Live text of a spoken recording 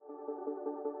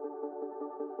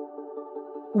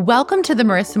Welcome to the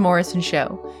Marissa Morrison Show,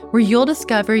 where you'll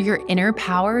discover your inner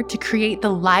power to create the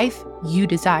life you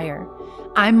desire.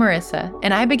 I'm Marissa,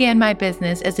 and I began my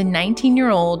business as a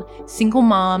 19-year-old single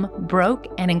mom, broke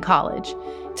and in college.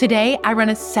 Today, I run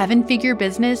a 7-figure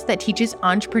business that teaches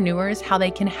entrepreneurs how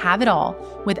they can have it all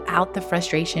without the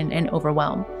frustration and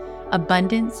overwhelm.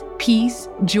 Abundance, peace,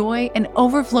 joy, and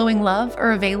overflowing love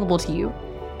are available to you.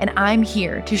 And I'm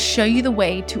here to show you the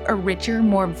way to a richer,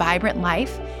 more vibrant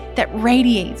life that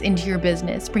radiates into your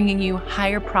business, bringing you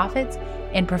higher profits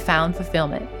and profound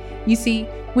fulfillment. You see,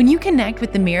 when you connect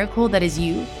with the miracle that is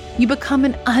you, you become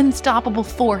an unstoppable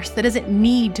force that doesn't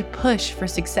need to push for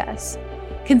success.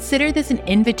 Consider this an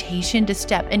invitation to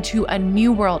step into a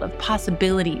new world of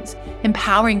possibilities,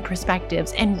 empowering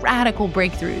perspectives, and radical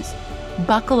breakthroughs.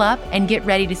 Buckle up and get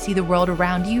ready to see the world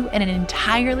around you in an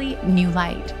entirely new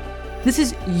light. This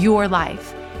is your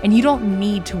life, and you don't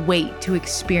need to wait to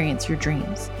experience your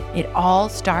dreams. It all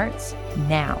starts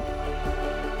now.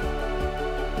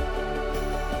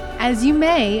 As you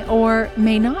may or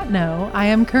may not know, I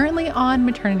am currently on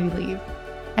maternity leave.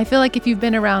 I feel like if you've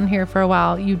been around here for a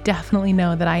while, you definitely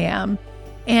know that I am.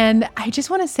 And I just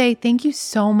want to say thank you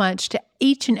so much to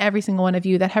each and every single one of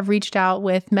you that have reached out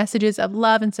with messages of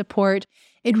love and support.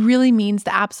 It really means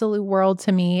the absolute world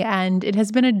to me, and it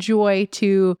has been a joy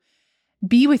to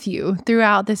be with you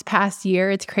throughout this past year.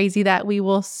 It's crazy that we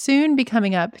will soon be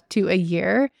coming up to a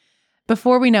year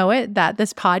before we know it, that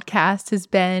this podcast has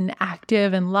been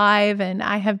active and live, and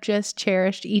I have just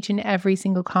cherished each and every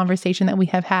single conversation that we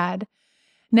have had.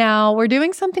 Now, we're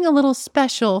doing something a little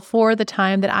special for the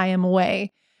time that I am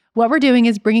away. What we're doing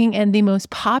is bringing in the most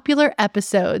popular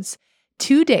episodes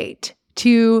to date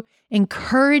to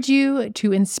encourage you,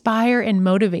 to inspire and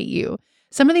motivate you.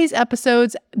 Some of these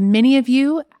episodes, many of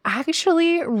you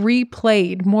actually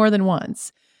replayed more than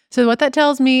once. So what that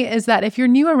tells me is that if you're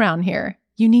new around here,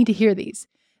 you need to hear these.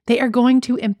 They are going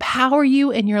to empower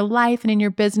you in your life and in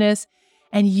your business,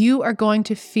 and you are going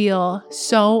to feel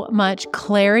so much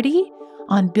clarity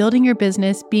on building your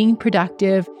business, being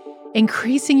productive,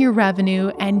 increasing your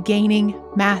revenue, and gaining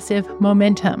massive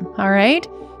momentum. All right?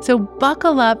 So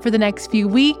buckle up for the next few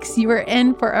weeks. You are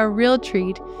in for a real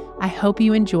treat. I hope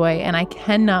you enjoy, and I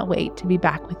cannot wait to be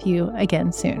back with you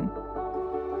again soon.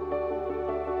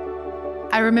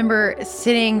 I remember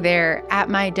sitting there at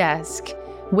my desk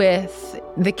with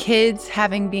the kids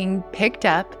having been picked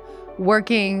up,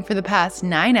 working for the past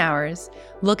 9 hours,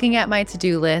 looking at my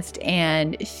to-do list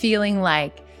and feeling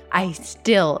like I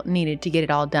still needed to get it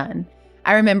all done.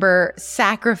 I remember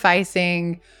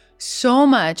sacrificing so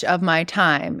much of my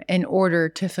time in order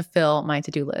to fulfill my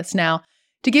to-do list. Now,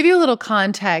 to give you a little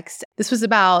context, this was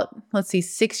about,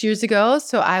 6 years ago.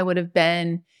 So I would have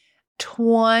been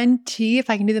 20, if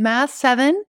I can do the math,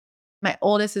 7. My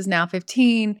oldest is now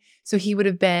 15. So he would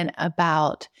have been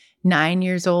about 9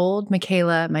 years old.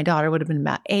 Michaela, my daughter, would have been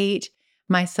about 8.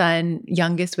 My son,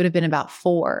 youngest, would have been about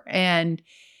 4. And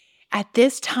at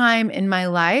this time in my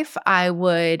life, I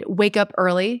would wake up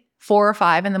early, 4 or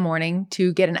 5 in the morning,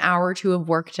 to get an hour or two of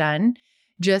work done,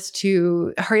 just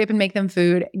to hurry up and make them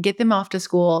food, get them off to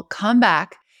school, come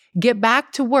back, get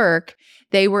back to work.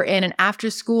 They were in an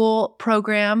after-school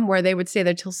program where they would stay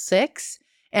there till 6,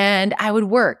 and I would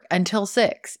work until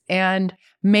 6 and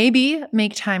maybe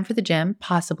make time for the gym,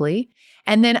 possibly.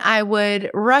 And then I would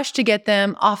rush to get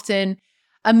them, often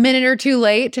a minute or two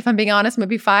late, if I'm being honest,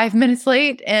 maybe 5 minutes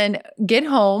late, and get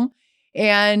home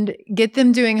and get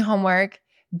them doing homework,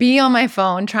 be on my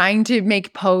phone trying to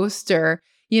make posts or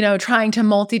trying to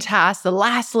multitask the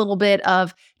last little bit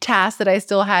of tasks that I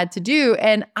still had to do.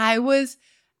 And I was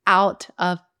out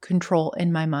of control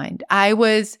in my mind. I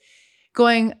was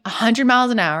going 100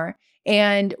 miles an hour.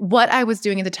 And what I was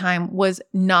doing at the time was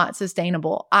not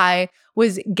sustainable. I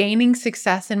was gaining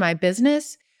success in my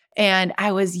business. And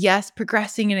I was,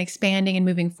 progressing and expanding and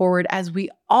moving forward, as we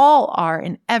all are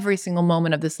in every single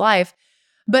moment of this life.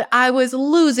 But I was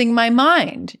losing my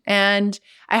mind. And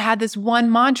I had this one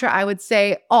mantra I would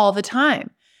say all the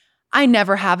time: I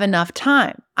never have enough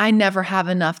time. I never have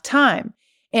enough time.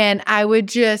 And I would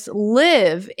just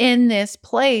live in this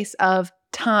place of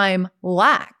time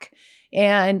lack.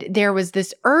 And there was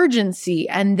this urgency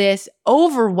and this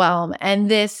overwhelm and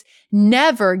this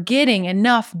never getting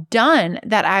enough done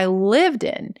that I lived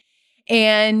in.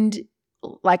 And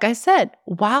like I said,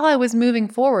 while I was moving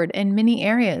forward in many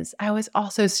areas, I was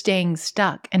also staying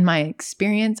stuck in my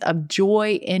experience of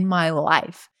joy in my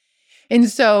life. And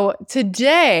so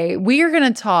today we are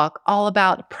going to talk all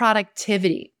about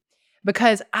productivity,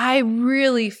 because I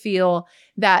really feel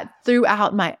that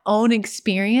throughout my own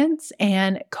experience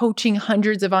and coaching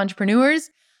hundreds of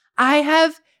entrepreneurs, I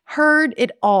have heard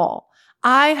it all.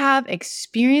 I have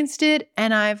experienced it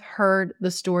and I've heard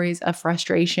the stories of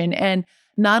frustration. And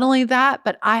not only that,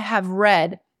 but I have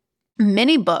read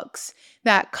many books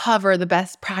that cover the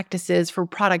best practices for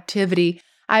productivity.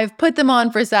 I've put them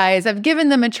on for size. I've given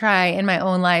them a try in my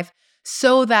own life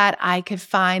so that I could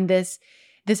find this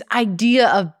idea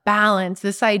of balance,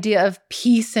 this idea of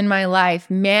peace in my life,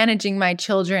 managing my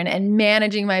children and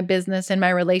managing my business and my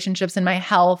relationships and my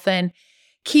health and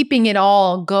keeping it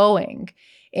all going.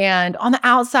 And on the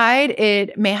outside,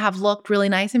 it may have looked really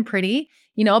nice and pretty,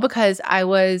 because I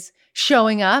was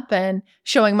showing up and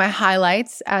showing my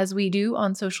highlights as we do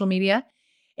on social media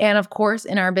and of course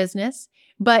in our business.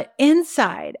 But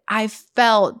inside, I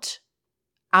felt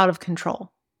out of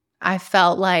control. I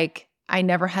felt like I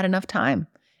never had enough time.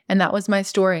 And that was my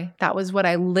story. That was what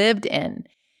I lived in.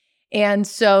 And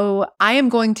so I am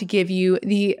going to give you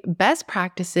the best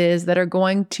practices that are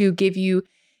going to give you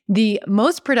the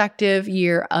most productive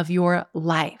year of your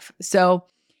life. So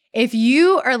if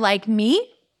you are like me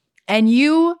and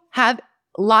you have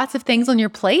lots of things on your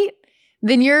plate,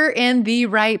 then you're in the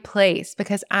right place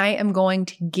because I am going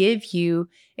to give you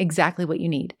exactly what you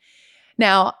need.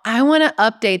 Now, I want to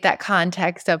update that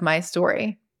context of my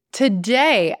story.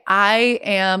 Today, I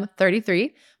am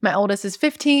 33. My oldest is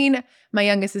 15. My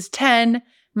youngest is 10.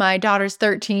 My daughter's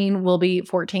 13, will be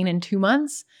 14 in 2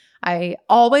 months. I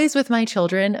always, with my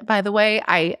children, by the way,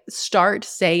 I start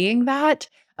saying that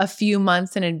a few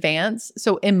months in advance.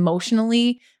 So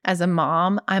emotionally, as a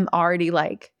mom, I'm already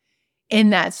like in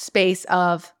that space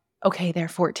of, okay, they're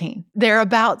 14. They're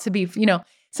about to be,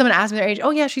 someone asked me their age.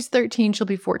 Oh yeah, she's 13. She'll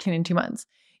be 14 in 2 months.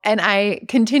 And I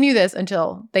continue this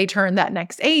until they turn that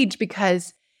next age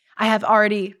because I have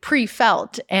already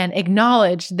pre-felt and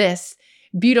acknowledged this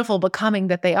beautiful becoming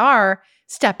that they are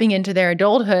stepping into their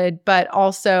adulthood, but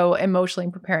also emotionally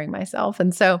preparing myself.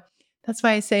 And so that's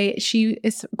why I say she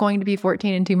is going to be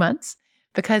 14 in 2 months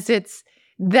because it's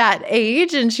that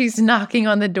age and she's knocking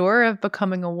on the door of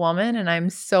becoming a woman. And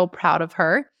I'm so proud of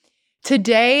her.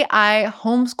 Today, I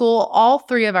homeschool all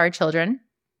 3 of our children,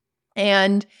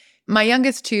 and my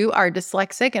youngest 2 are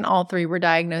dyslexic and all 3 were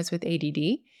diagnosed with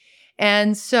ADD.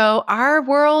 And so our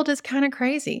world is kind of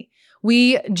crazy.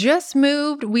 We just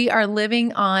moved. We are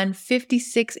living on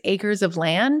 56 acres of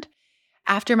land.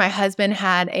 After my husband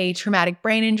had a traumatic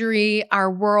brain injury,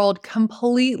 our world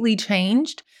completely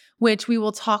changed, which we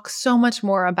will talk so much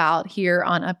more about here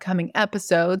on upcoming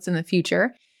episodes in the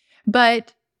future.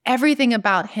 But everything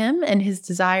about him and his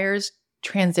desires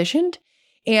transitioned.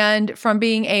 And from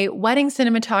being a wedding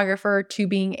cinematographer to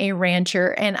being a rancher.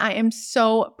 And I am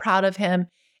so proud of him.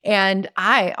 And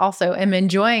I also am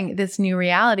enjoying this new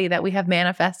reality that we have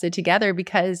manifested together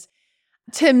because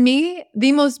to me,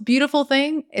 the most beautiful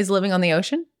thing is living on the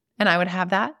ocean. And I would have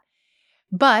that.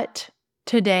 But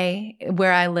today,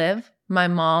 where I live, my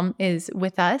mom is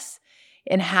with us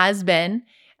and has been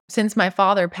since my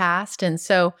father passed. And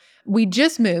so we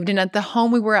just moved. And at the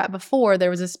home we were at before, there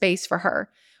was a space for her.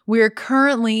 We're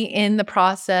currently in the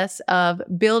process of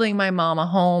building my mom a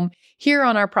home here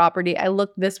on our property. I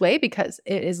looked this way because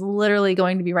it is literally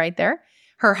going to be right there.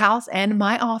 Her house and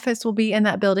my office will be in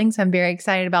that building. So I'm very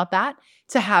excited about that,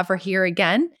 to have her here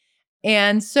again.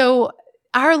 And so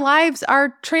our lives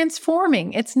are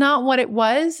transforming. It's not what it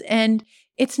was, and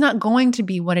it's not going to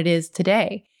be what it is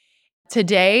today.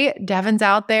 Today, Devin's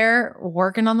out there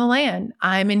working on the land.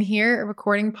 I'm in here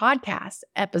recording podcast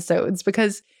episodes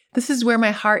because this is where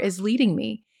my heart is leading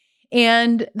me.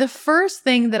 And the first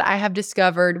thing that I have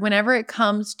discovered whenever it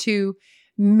comes to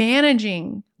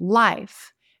managing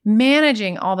life,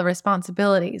 managing all the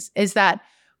responsibilities, is that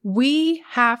we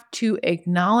have to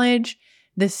acknowledge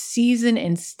the season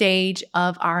and stage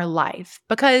of our life.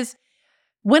 Because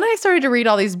when I started to read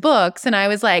all these books and I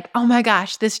was like, oh my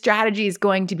gosh, this strategy is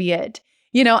going to be it.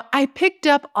 I picked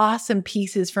up awesome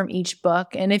pieces from each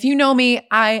book. And if you know me,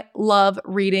 I love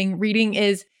reading. Reading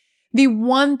is the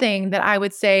one thing that I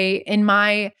would say in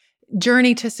my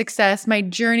journey to success, my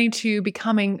journey to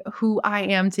becoming who I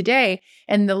am today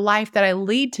and the life that I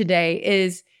lead today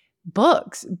is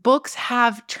books. Books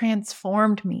have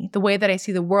transformed me, the way that I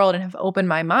see the world, and have opened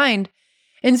my mind.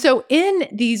 And so in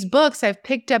these books, I've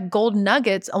picked up gold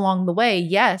nuggets along the way.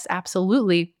 Yes,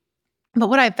 absolutely. But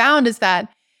what I found is that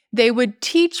they would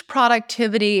teach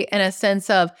productivity in a sense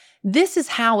of, this is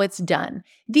how it's done.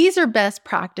 These are best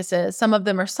practices. Some of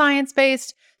them are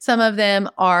science-based. Some of them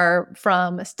are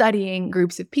from studying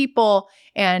groups of people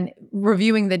and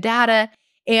reviewing the data.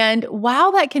 And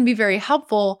while that can be very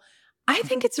helpful, I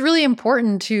think it's really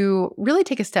important to really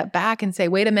take a step back and say,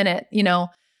 wait a minute,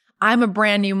 I'm a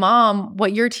brand new mom.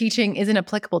 What you're teaching isn't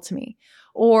applicable to me.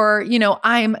 Or,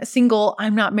 I'm single,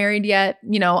 I'm not married yet,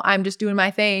 I'm just doing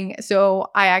my thing. So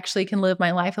I actually can live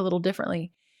my life a little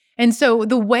differently. And so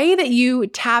the way that you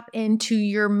tap into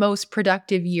your most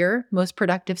productive year, most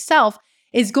productive self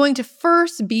is going to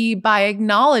first be by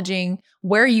acknowledging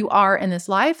where you are in this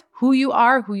life, who you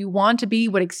are, who you want to be,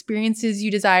 what experiences you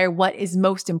desire, what is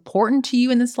most important to you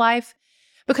in this life.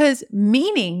 Because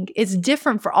meaning is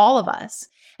different for all of us.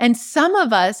 And some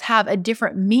of us have a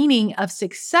different meaning of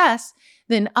success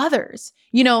than others.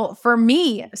 For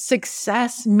me,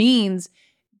 success means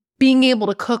being able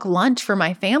to cook lunch for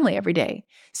my family every day.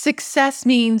 Success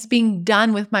means being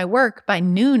done with my work by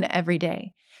noon every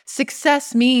day.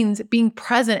 Success means being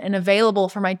present and available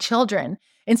for my children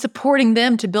and supporting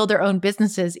them to build their own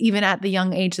businesses, even at the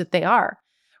young age that they are.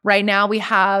 Right now, we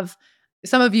have,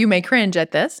 some of you may cringe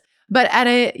at this, but at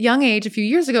a young age, a few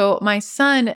years ago, my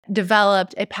son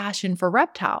developed a passion for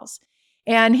reptiles.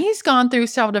 And he's gone through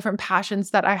several different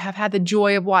passions that I have had the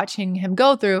joy of watching him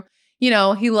go through.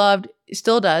 He loved,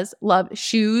 still does, love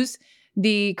shoes,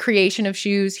 the creation of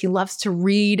shoes. He loves to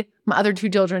read. My other two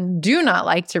children do not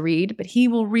like to read, but he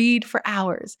will read for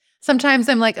hours. Sometimes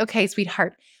I'm like, okay,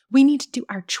 sweetheart, we need to do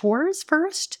our chores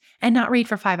first and not read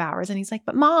for 5 hours. And he's like,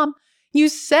 but Mom, you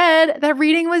said that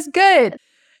reading was good.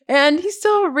 And he's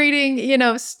still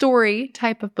reading, story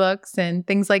type of books and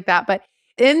things like that. But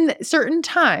in certain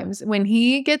times when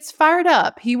he gets fired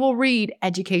up, he will read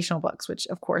educational books, which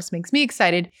of course makes me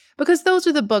excited because those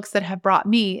are the books that have brought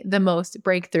me the most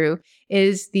breakthrough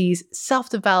is these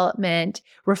self-development,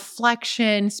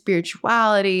 reflection,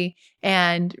 spirituality,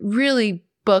 and really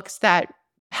books that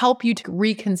help you to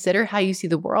reconsider how you see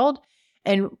the world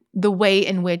and the way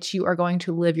in which you are going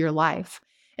to live your life.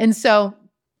 And so,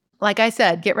 like I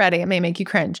said, get ready. It may make you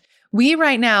cringe. We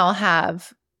right now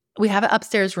have an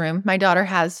upstairs room. My daughter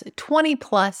has 20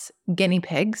 plus guinea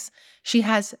pigs. She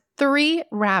has 3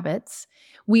 rabbits.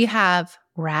 We have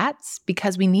rats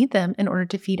because we need them in order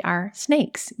to feed our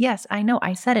snakes. Yes, I know.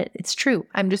 I said it. It's true.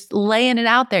 I'm just laying it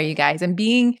out there, you guys. I'm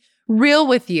being real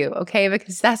with you, okay?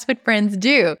 Because that's what friends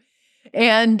do.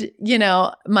 And,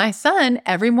 my son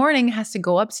every morning has to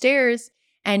go upstairs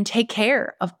and take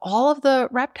care of all of the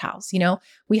reptiles.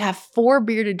 We have 4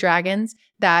 bearded dragons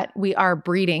that we are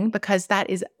breeding because that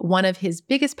is one of his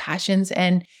biggest passions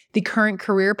and the current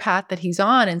career path that he's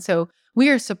on. And so we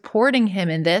are supporting him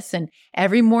in this. And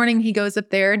every morning he goes up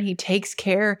there and he takes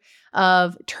care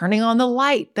of turning on the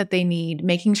light that they need,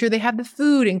 making sure they have the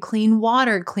food and clean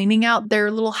water, cleaning out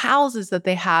their little houses that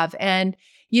they have, and,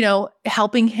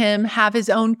 helping him have his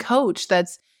own coach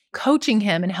that's coaching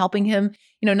him and helping him.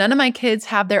 None of my kids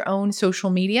have their own social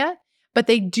media, but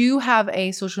they do have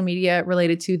a social media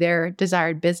related to their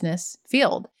desired business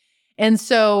field. And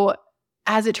so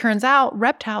as it turns out,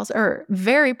 reptiles are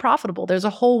very profitable. There's a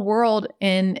whole world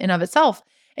in and of itself.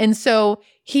 And so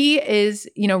he is,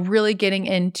 really getting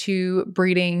into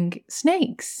breeding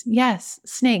snakes. Yes,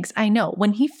 snakes. I know.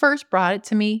 When he first brought it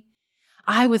to me,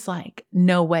 I was like,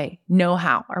 no way, no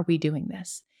how are we doing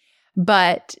this?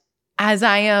 But as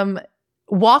I am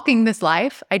walking this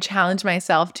life, I challenge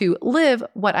myself to live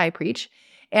what I preach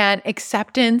and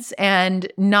acceptance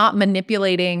and not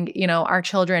manipulating, our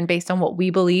children based on what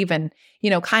we believe and,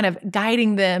 kind of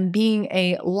guiding them, being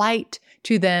a light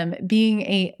to them, being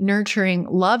a nurturing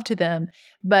love to them,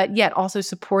 but yet also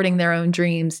supporting their own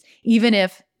dreams, even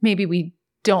if maybe we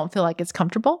don't feel like it's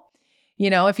comfortable.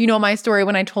 If you know my story,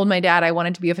 when I told my dad I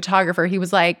wanted to be a photographer, he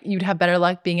was like, you'd have better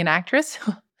luck being an actress.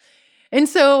 And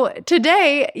so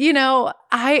today,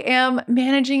 I am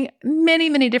managing many,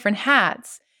 many different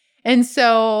hats. And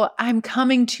so I'm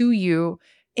coming to you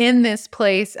in this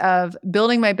place of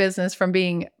building my business from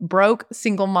being broke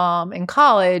single mom in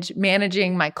college,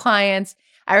 managing my clients.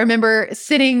 I remember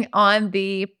sitting on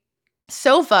the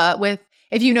sofa with,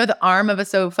 if you know the arm of a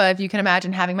sofa, if you can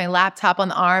imagine having my laptop on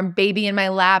the arm, baby in my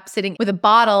lap, sitting with a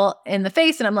bottle in the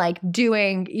face, and I'm like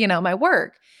doing, my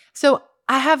work. So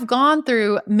I have gone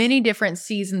through many different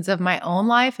seasons of my own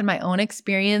life and my own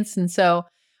experience. And so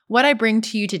what I bring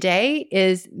to you today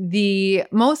is the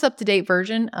most up-to-date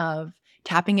version of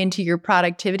tapping into your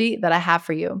productivity that I have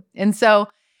for you. And so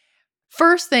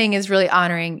first thing is really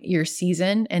honoring your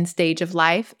season and stage of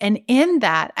life. And in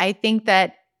that, I think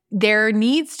that there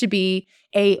needs to be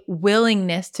a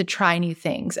willingness to try new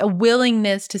things, a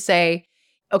willingness to say,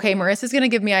 okay, Marissa's going to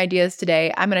give me ideas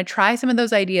today. I'm going to try some of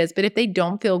those ideas, but if they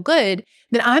don't feel good,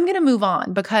 then I'm going to move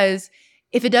on, because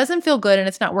if it doesn't feel good and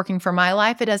it's not working for my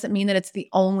life, it doesn't mean that it's the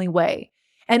only way.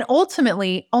 And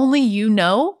ultimately, only you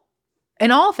know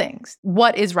in all things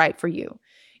what is right for you.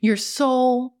 Your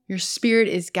soul, your spirit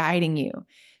is guiding you.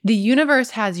 The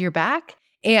universe has your back,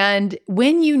 And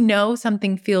when you know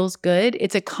something feels good,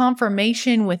 it's a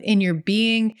confirmation within your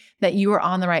being that you are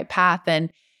on the right path.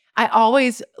 And I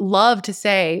always love to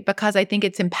say, because I think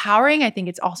it's empowering, I think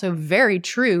it's also very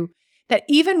true, that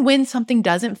even when something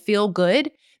doesn't feel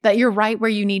good, that you're right where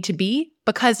you need to be.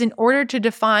 Because in order to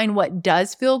define what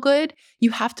does feel good,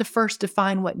 you have to first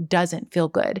define what doesn't feel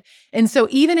good. And so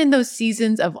even in those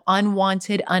seasons of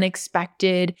unwanted,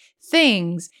 unexpected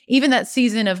things, even that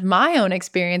season of my own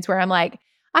experience where I'm like,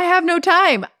 I have no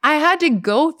time. I had to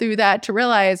go through that to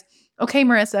realize, okay,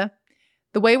 Marissa,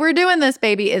 the way we're doing this,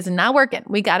 baby, is not working.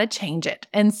 We got to change it.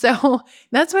 And so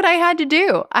that's what I had to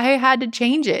do. I had to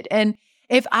change it. And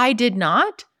if I did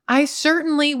not, I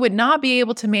certainly would not be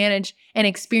able to manage and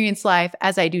experience life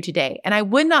as I do today. And I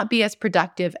would not be as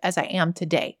productive as I am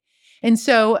today. And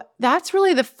so that's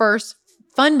really the first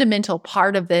fundamental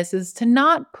part of this, is to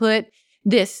not put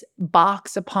this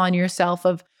box upon yourself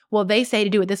of, well, they say to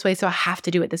do it this way, so I have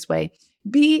to do it this way.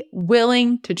 Be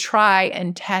willing to try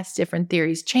and test different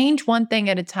theories. Change one thing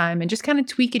at a time and just kind of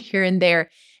tweak it here and there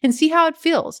and see how it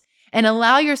feels, and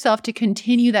allow yourself to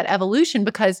continue that evolution,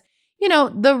 because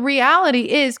the reality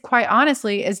is, quite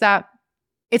honestly, is that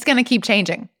it's going to keep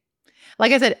changing.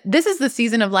 Like I said, this is the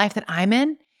season of life that I'm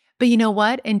in. But you know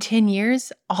what? In 10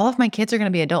 years, all of my kids are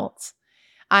going to be adults.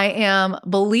 I am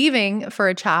believing for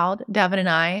a child. Devin and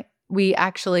I, we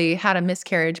actually had a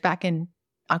miscarriage back in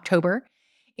October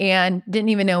and didn't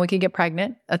even know we could get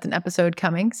pregnant. That's an episode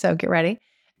coming, so get ready.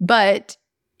 But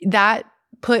that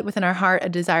put within our heart a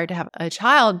desire to have a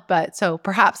child. But so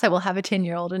perhaps I will have a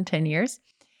 10-year-old in 10 years.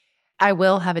 I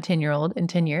will have a 10-year-old in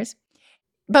 10 years.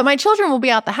 But my children will be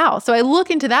out the house. So I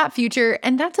look into that future,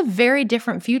 and that's a very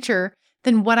different future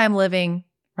than what I'm living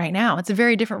right now. It's a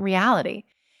very different reality.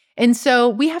 And so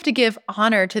we have to give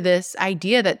honor to this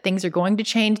idea that things are going to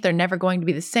change. They're never going to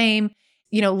be the same.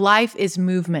 Life is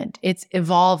movement. It's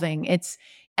evolving. It's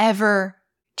ever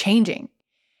changing.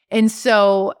 And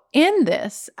so in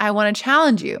this, I want to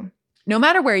challenge you. No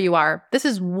matter where you are, this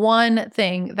is one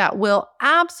thing that will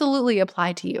absolutely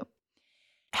apply to you.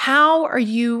 How are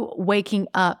you waking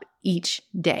up each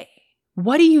day?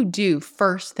 What do you do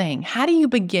first thing? How do you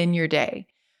begin your day?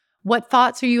 What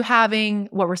thoughts are you having?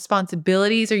 What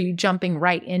responsibilities are you jumping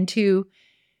right into?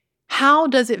 How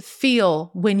does it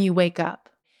feel when you wake up?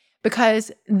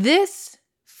 Because this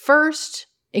first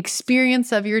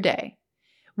experience of your day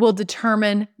will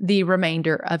determine the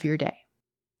remainder of your day.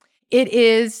 It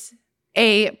is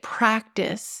a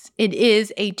practice. It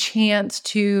is a chance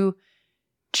to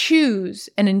choose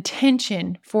an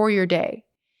intention for your day.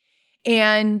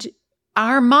 And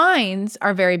our minds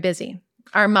are very busy.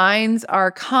 Our minds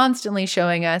are constantly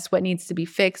showing us what needs to be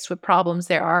fixed, what problems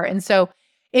there are. And so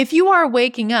if you are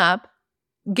waking up,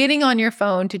 getting on your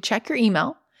phone to check your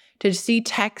email, to see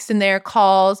texts in there,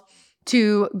 calls,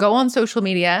 to go on social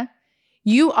media,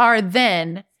 you are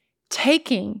then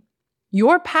taking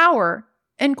your power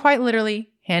and quite literally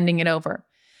handing it over.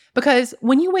 Because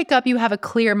when you wake up, you have a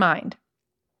clear mind.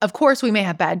 Of course, we may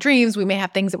have bad dreams. We may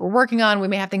have things that we're working on. We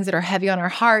may have things that are heavy on our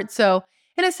heart. So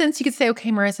in a sense, you could say, okay,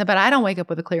 Marissa, but I don't wake up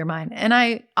with a clear mind. And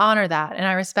I honor that and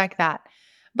I respect that.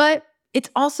 But it's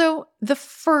also the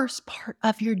first part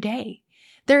of your day.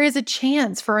 There is a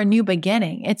chance for a new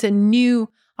beginning. It's a new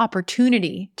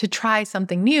opportunity to try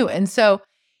something new. And so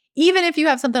even if you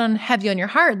have something heavy on your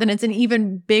heart, then it's an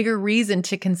even bigger reason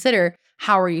to consider,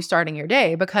 how are you starting your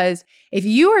day? Because if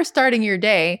you are starting your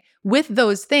day with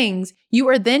those things, you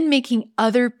are then making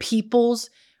other people's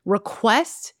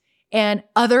requests and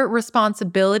other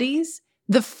responsibilities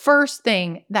the first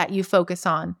thing that you focus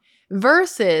on,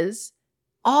 versus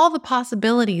all the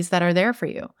possibilities that are there for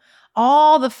you,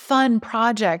 all the fun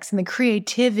projects and the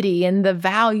creativity and the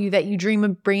value that you dream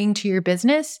of bringing to your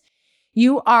business.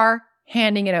 You are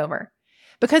handing it over.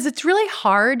 Because it's really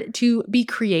hard to be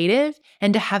creative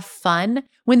and to have fun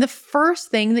when the first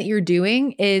thing that you're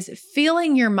doing is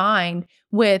filling your mind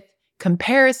with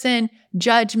comparison,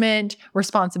 judgment,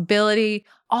 responsibility,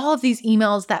 all of these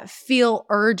emails that feel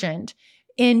urgent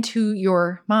into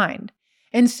your mind.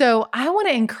 And so I want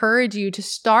to encourage you to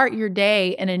start your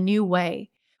day in a new way.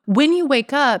 When you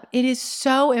wake up, it is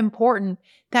so important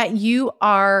that you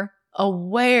are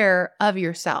aware of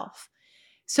yourself.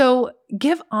 So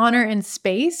give honor and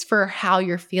space for how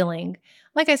you're feeling.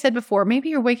 Like I said before, maybe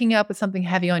you're waking up with something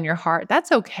heavy on your heart.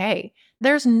 That's okay.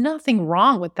 There's nothing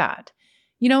wrong with that.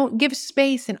 Give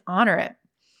space and honor it.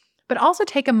 But also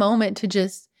take a moment to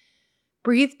just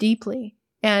breathe deeply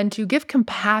and to give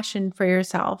compassion for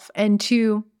yourself and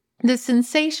to the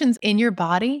sensations in your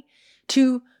body,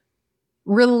 to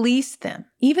release them.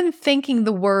 Even thinking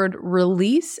the word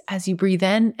release as you breathe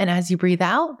in and as you breathe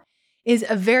out is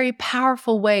a very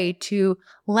powerful way to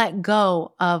let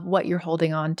go of what you're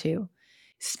holding on to.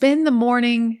 Spend the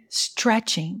morning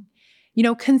stretching.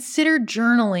 Consider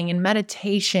journaling and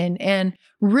meditation and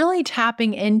really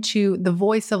tapping into the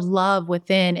voice of love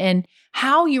within and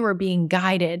how you are being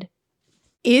guided.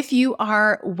 If you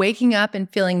are waking up and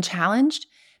feeling challenged,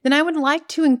 then I would like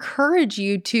to encourage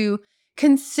you to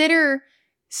consider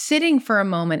sitting for a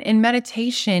moment in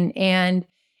meditation and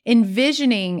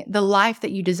envisioning the life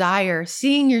that you desire,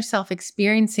 seeing yourself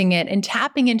experiencing it, and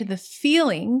tapping into the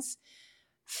feelings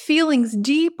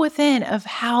deep within of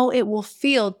how it will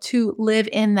feel to live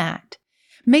in that.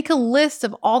 Make a list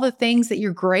of all the things that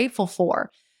you're grateful for.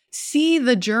 See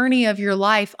the journey of your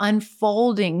life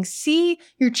unfolding. See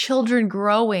your children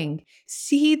growing.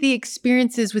 See the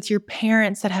experiences with your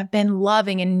parents that have been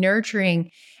loving and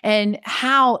nurturing, and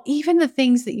how even the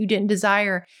things that you didn't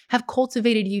desire have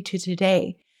cultivated you to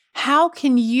today. How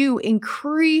can you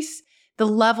increase the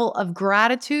level of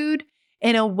gratitude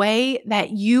in a way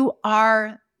that you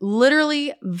are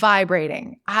literally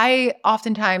vibrating? I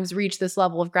oftentimes reach this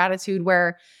level of gratitude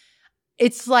where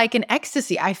it's like an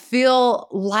ecstasy. I feel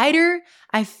lighter.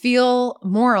 I feel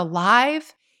more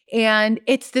alive. And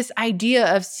it's this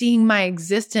idea of seeing my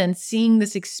existence, seeing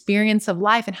this experience of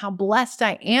life and how blessed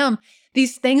I am.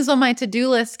 These things on my to-do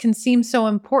list can seem so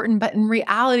important, but in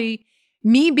reality,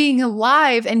 me being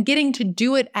alive and getting to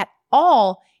do it at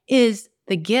all is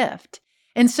the gift.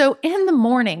 And so in the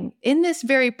morning, in this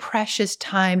very precious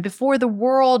time before the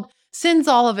world sends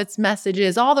all of its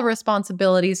messages, all the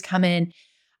responsibilities come in,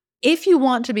 if you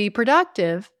want to be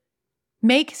productive,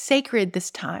 make sacred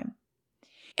this time.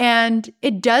 And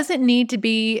it doesn't need to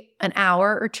be an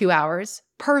hour or 2 hours.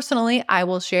 Personally, I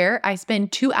will share, I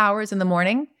spend 2 hours in the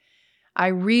morning. I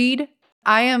read.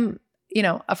 I am,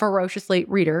 a ferocious late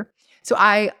reader. So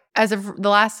as of the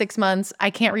last 6 months, I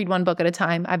can't read one book at a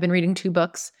time. I've been reading 2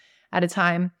 books at a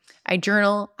time. I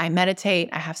journal, I meditate,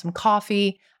 I have some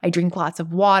coffee, I drink lots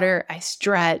of water, I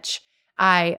stretch.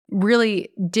 I really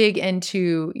dig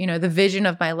into, the vision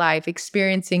of my life,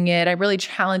 experiencing it. I really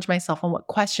challenge myself on what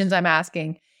questions I'm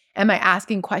asking. Am I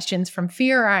asking questions from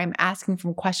fear, or I'm asking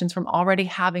from questions from already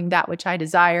having that which I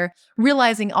desire,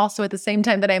 realizing also at the same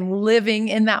time that I'm living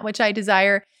in that which I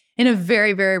desire in a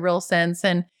very, very real sense.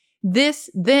 And this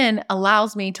then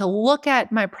allows me to look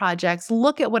at my projects,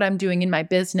 look at what I'm doing in my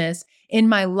business, in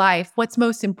my life, what's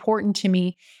most important to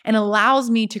me, and allows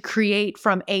me to create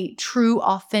from a true,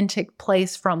 authentic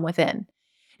place from within.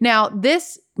 Now,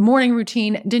 this morning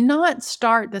routine did not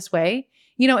start this way.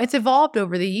 It's evolved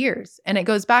over the years, and it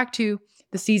goes back to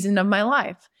the season of my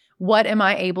life. What am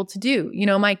I able to do?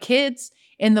 My kids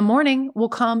in the morning will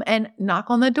come and knock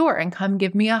on the door and come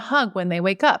give me a hug when they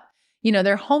wake up.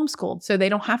 They're homeschooled, so they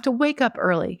don't have to wake up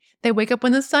early. They wake up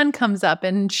when the sun comes up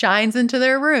and shines into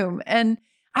their room. And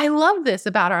I love this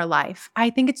about our life.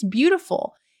 I think it's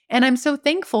beautiful, and I'm so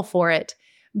thankful for it.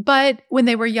 But when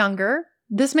they were younger,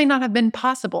 this may not have been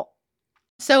possible.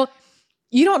 So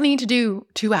you don't need to do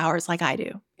 2 hours like I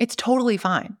do. It's totally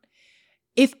fine.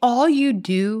 If all you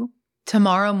do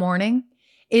tomorrow morning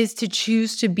is to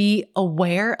choose to be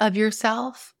aware of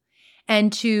yourself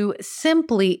and to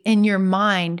simply in your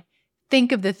mind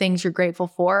think of the things you're grateful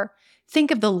for,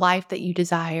 think of the life that you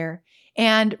desire,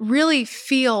 and really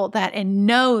feel that and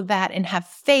know that and have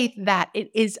faith that it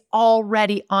is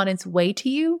already on its way to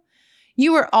you,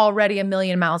 you are already a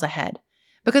million miles ahead.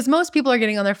 Because most people are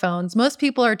getting on their phones, most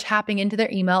people are tapping into their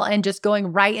email and just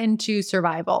going right into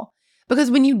survival.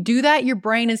 Because when you do that, your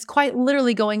brain is quite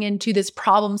literally going into this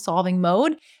problem-solving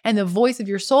mode, and the voice of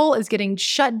your soul is getting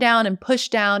shut down and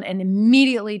pushed down and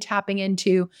immediately tapping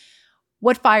into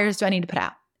what fires do I need to put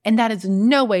out? And that is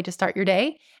no way to start your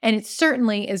day. And it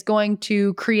certainly is going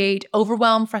to create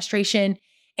overwhelm, frustration,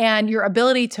 and your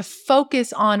ability to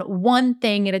focus on one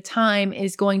thing at a time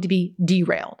is going to be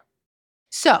derailed.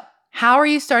 So, how are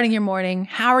you starting your morning?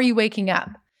 How are you waking up?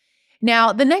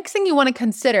 Now, the next thing you want to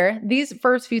consider, these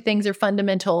first few things are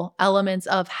fundamental elements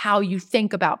of how you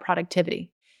think about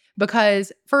productivity.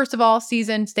 Because first of all,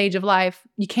 season, stage of life,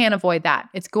 you can't avoid that.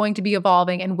 It's going to be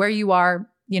evolving, and where you are,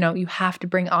 you have to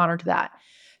bring honor to that.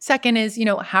 Second is,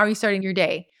 how are you starting your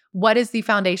day? What is the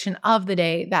foundation of the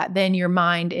day that then your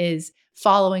mind is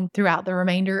following throughout the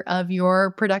remainder of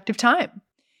your productive time?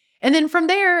 And then from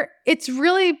there, it's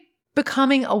really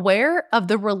becoming aware of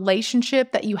the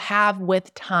relationship that you have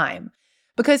with time.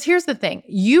 Because here's the thing,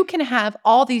 you can have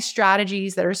all these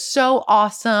strategies that are so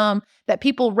awesome, that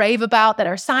people rave about, that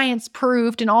are science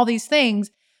proved and all these things.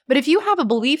 But if you have a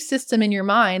belief system in your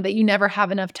mind that you never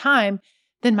have enough time,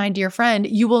 then my dear friend,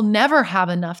 you will never have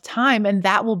enough time, and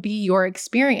that will be your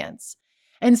experience.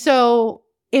 And so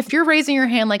If you're raising your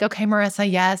hand like, okay, Marissa,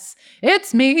 yes,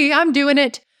 it's me, I'm doing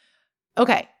it.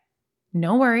 Okay,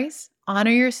 no worries.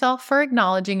 Honor yourself for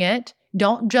acknowledging it.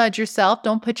 Don't judge yourself.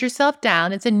 Don't put yourself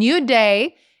down. It's a new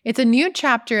day. It's a new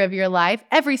chapter of your life.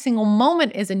 Every single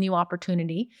moment is a new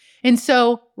opportunity. And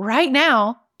so right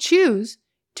now, choose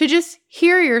to just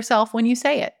hear yourself when you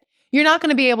say it. You're not going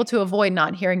to be able to avoid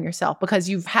not hearing yourself because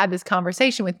you've had this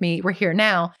conversation with me. We're here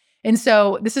now. And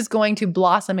so this is going to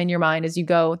blossom in your mind as you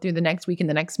go through the next week and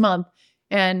the next month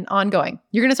and ongoing.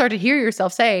 You're going to start to hear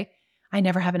yourself say, I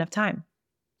never have enough time.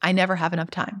 I never have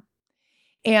enough time.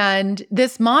 And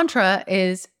this mantra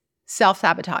is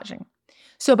self-sabotaging.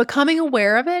 So becoming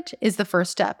aware of it is the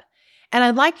first step. And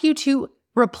I'd like you to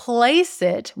replace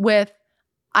it with,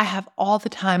 I have all the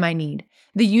time I need.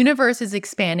 The universe is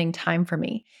expanding time for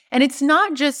me. And it's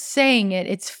not just saying it,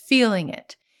 it's feeling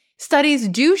it. Studies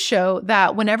do show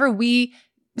that whenever we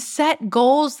set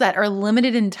goals that are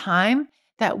limited in time,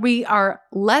 that we are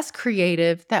less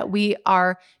creative, that we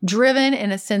are driven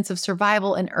in a sense of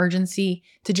survival and urgency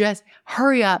to just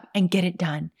hurry up and get it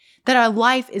done, that our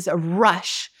life is a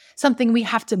rush, something we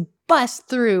have to bust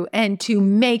through and to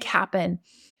make happen.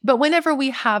 But whenever we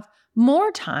have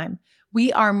more time,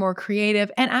 we are more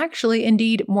creative and actually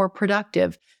indeed more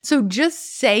productive. So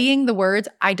just saying the words,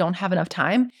 I don't have enough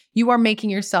time, you are making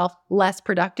yourself less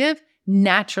productive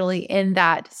naturally in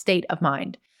that state of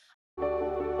mind.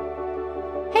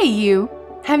 Hey you,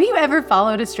 have you ever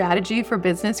followed a strategy for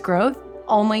business growth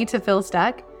only to feel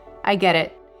stuck? I get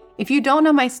it. If you don't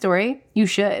know my story, you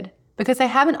should, because I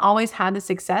haven't always had the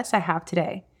success I have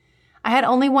today. I had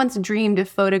only once dreamed of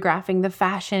photographing the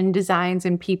fashion, designs,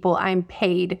 and people I'm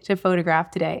paid to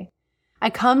photograph today. I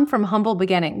come from humble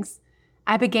beginnings.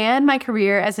 I began my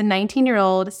career as a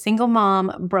 19-year-old single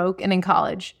mom, broke and in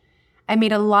college. I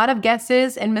made a lot of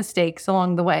guesses and mistakes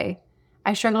along the way.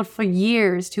 I struggled for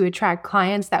years to attract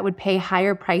clients that would pay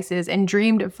higher prices and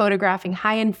dreamed of photographing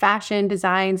high-end fashion,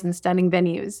 designs, and stunning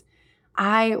venues.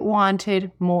 I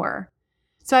wanted more.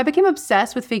 So I became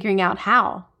obsessed with figuring out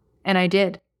how, and I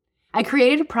did. I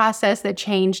created a process that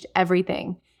changed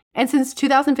everything. And since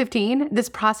 2015, this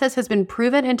process has been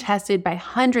proven and tested by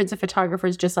hundreds of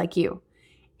photographers just like you.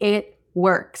 It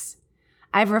works.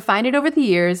 I've refined it over the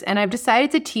years, and I've decided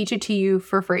to teach it to you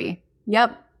for free.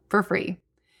 Yep, for free.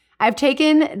 I've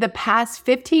taken the past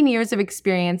 15 years of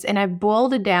experience and I've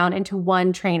boiled it down into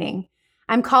one training.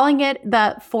 I'm calling it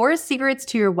the 4 Secrets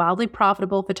to Your Wildly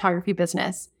Profitable Photography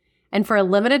Business. And for a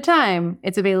limited time,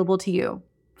 it's available to you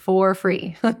for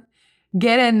free.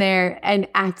 Get in there and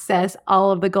access all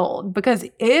of the gold, because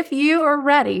if you are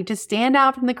ready to stand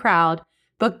out from the crowd,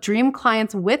 book dream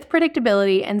clients with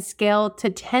predictability, and scale to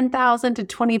 10,000 to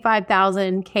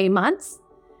 25,000 K months,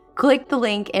 click the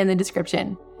link in the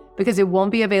description, because it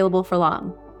won't be available for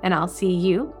long, and I'll see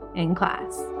you in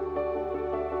class.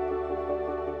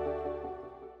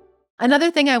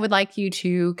 Another thing I would like you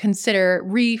to consider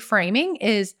reframing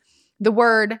is the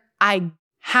word I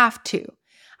have to.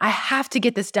 I have to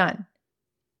get this done.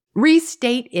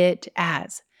 Restate it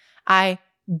as I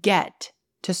get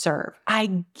to serve.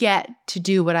 I get to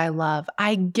do what I love.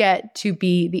 I get to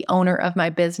be the owner of my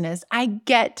business. I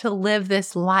get to live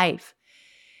this life.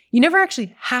 You never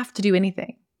actually have to do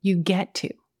anything. You get to.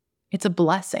 It's a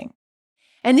blessing.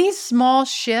 And these small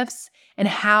shifts in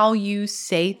how you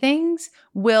say things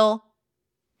will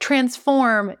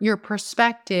transform your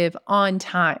perspective on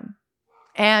time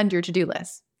and your to-do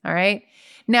list. All right.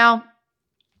 Now,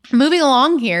 moving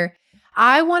along here,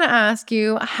 I want to ask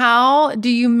you, how do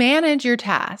you manage your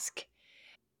task?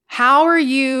 How are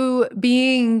you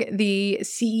being the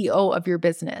CEO of your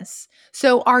business?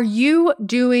 So are you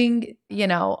doing,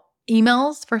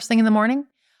 emails first thing in the morning?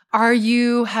 Are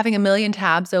you having a million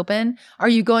tabs open? Are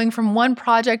you going from one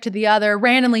project to the other,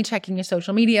 randomly checking your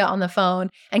social media on the phone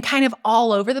and kind of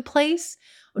all over the place?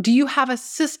 Do you have a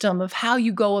system of how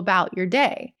you go about your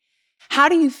day? How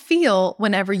do you feel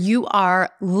whenever you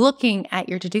are looking at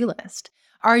your to-do list?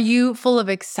 Are you full of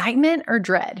excitement or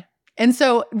dread? And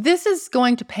so this is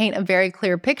going to paint a very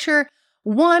clear picture,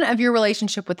 1, of your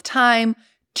relationship with time,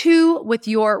 2, with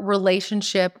your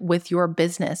relationship with your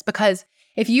business. Because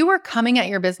if you are coming at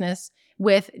your business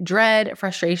with dread,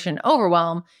 frustration,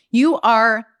 overwhelm, you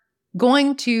are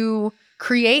going to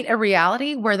create a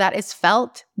reality where that is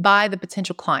felt by the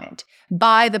potential client,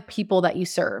 by the people that you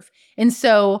serve. And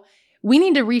so we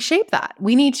need to reshape that.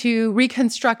 We need to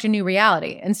reconstruct a new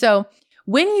reality. And so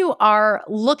when you are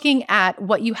looking at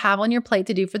what you have on your plate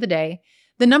to do for the day,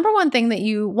 the number one thing that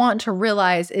you want to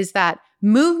realize is that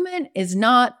movement is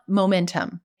not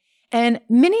momentum. And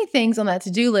many things on that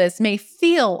to-do list may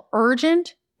feel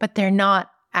urgent, but they're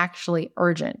not actually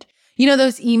urgent.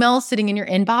 Those emails sitting in your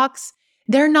inbox,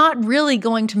 they're not really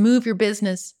going to move your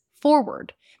business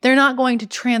forward. They're not going to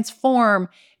transform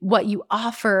what you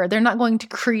offer. They're not going to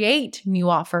create new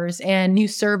offers and new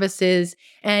services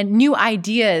and new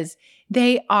ideas.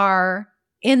 They are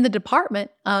in the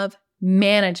department of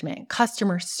management,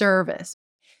 customer service.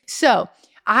 So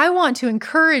I want to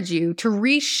encourage you to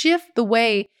reshift the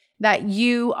way that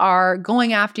you are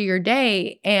going after your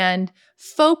day and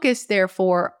focus,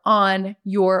 therefore, on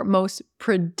your most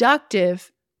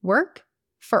productive work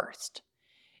first.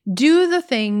 Do the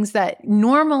things that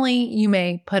normally you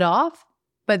may put off,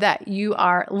 but that you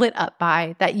are lit up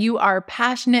by, that you are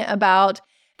passionate about,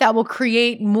 that will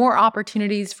create more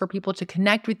opportunities for people to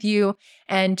connect with you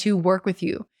and to work with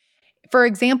you. For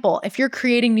example, if you're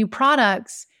creating new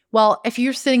products, well, if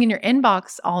you're sitting in your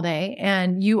inbox all day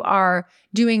and you are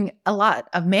doing a lot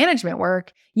of management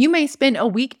work, you may spend a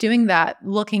week doing that,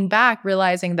 looking back,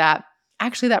 realizing that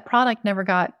actually that product never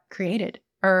got created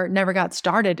or never got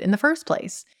started in the first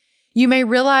place. You may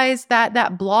realize that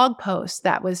that blog post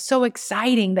that was so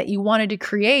exciting that you wanted to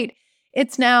create,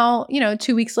 it's now,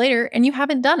 2 weeks later and you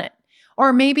haven't done it.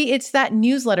 Or maybe it's that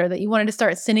newsletter that you wanted to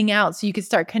start sending out so you could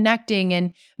start connecting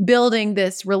and building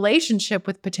this relationship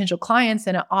with potential clients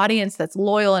and an audience that's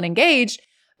loyal and engaged.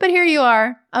 But here you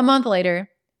are, a month later,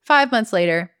 5 months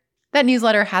later, that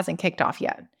newsletter hasn't kicked off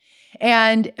yet.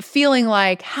 And feeling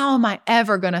like, how am I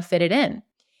ever going to fit it in?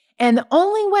 And the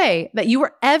only way that you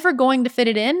are ever going to fit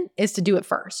it in is to do it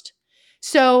first.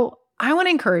 So I want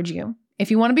to encourage you,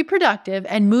 if you want to be productive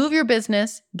and move your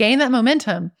business, gain that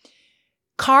momentum,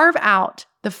 carve out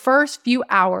the first few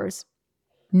hours,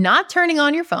 not turning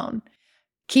on your phone,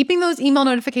 keeping those email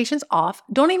notifications off.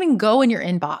 Don't even go in your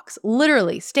inbox.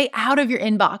 Literally, stay out of your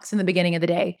inbox in the beginning of the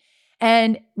day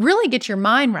and really get your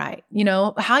mind right,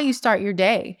 how you start your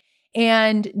day.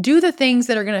 And do the things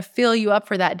that are going to fill you up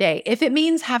for that day. If it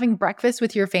means having breakfast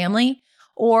with your family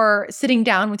or sitting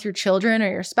down with your children or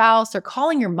your spouse or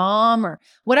calling your mom or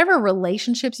whatever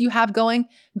relationships you have going,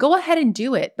 go ahead and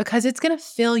do it because it's going to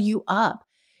fill you up.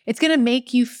 It's going to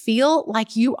make you feel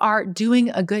like you are doing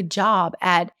a good job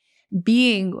at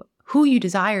being who you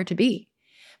desire to be.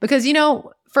 Because,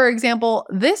 for example,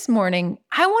 this morning,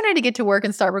 I wanted to get to work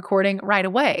and start recording right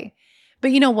away.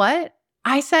 But you know what?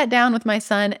 I sat down with my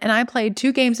son and I played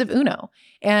 2 games of Uno.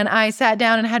 And I sat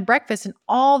down and had breakfast and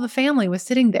all the family was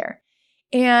sitting there.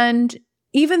 And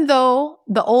even though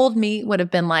the old me would have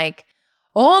been like,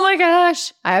 oh my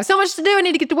gosh, I have so much to do. I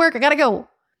need to get to work. I got to go.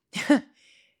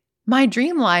 My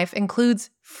dream life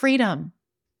includes freedom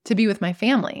to be with my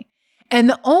family. And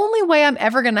the only way I'm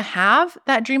ever going to have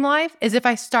that dream life is if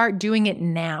I start doing it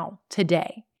now,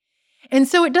 today. And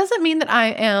so it doesn't mean that I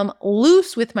am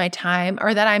loose with my time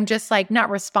or that I'm just not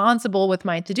responsible with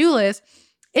my to-do list.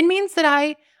 It means that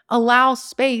I allow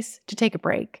space to take a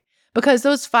break because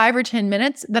those 5 or 10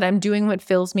 minutes that I'm doing what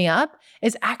fills me up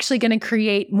is actually going to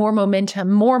create more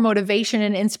momentum, more motivation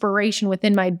and inspiration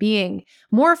within my being,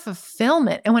 more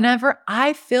fulfillment. And whenever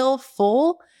I feel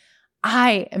full,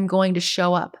 I am going to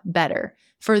show up better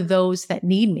for those that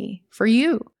need me, for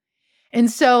you.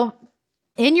 And so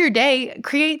in your day,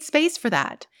 create space for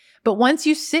that. But once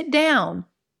you sit down,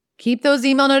 keep those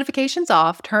email notifications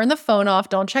off, turn the phone off,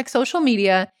 don't check social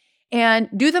media, and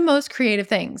do the most creative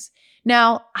things.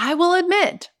 Now, I will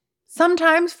admit,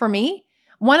 sometimes for me,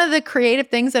 one of the creative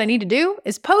things that I need to do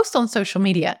is post on social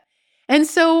media. And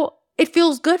so it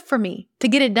feels good for me to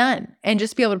get it done and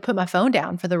just be able to put my phone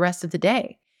down for the rest of the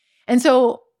day. And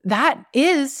so that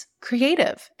is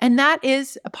creative, and that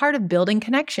is a part of building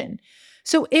connection.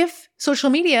 So if social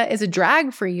media is a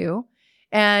drag for you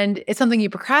and it's something you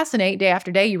procrastinate day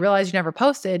after day, you realize you never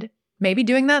posted, maybe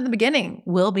doing that in the beginning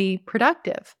will be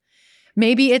productive.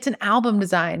 Maybe it's an album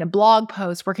design, a blog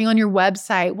post, working on your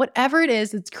website, whatever it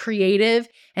is that's creative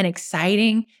and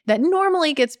exciting that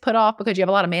normally gets put off because you have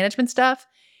a lot of management stuff.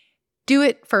 Do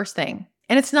it first thing.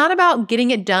 And it's not about getting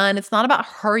it done. It's not about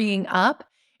hurrying up.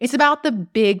 It's about the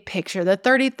big picture, the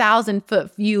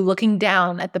 30,000-foot view looking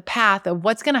down at the path of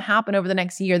what's going to happen over the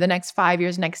next year, the next 5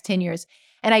 years, next 10 years.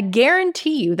 And I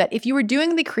guarantee you that if you were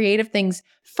doing the creative things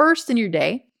first in your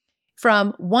day,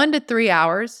 from 1 to 3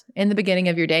 hours in the beginning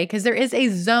of your day, because there is a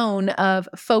zone of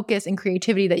focus and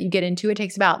creativity that you get into. It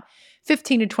takes about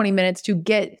 15 to 20 minutes to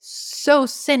get so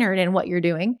centered in what you're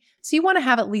doing. So you want to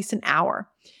have at least an hour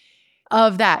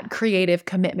of that creative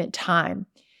commitment time.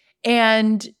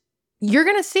 And you're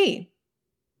going to see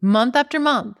month after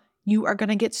month, you are going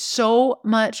to get so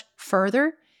much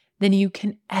further than you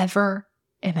can ever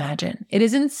imagine. It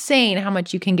is insane how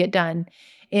much you can get done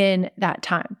in that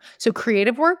time. So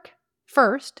creative work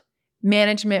first,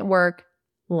 management work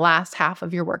last half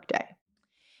of your workday.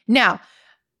 Now,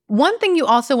 one thing you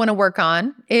also want to work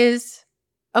on is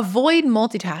avoid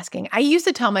multitasking. I used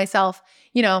to tell myself,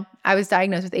 I was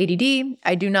diagnosed with ADD.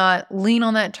 I do not lean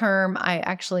on that term. I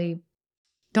actually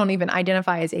don't even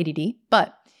identify as ADD.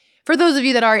 But for those of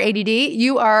you that are ADD,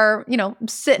 you are,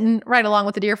 sitting right along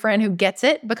with a dear friend who gets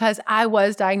it, because I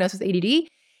was diagnosed with ADD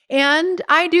and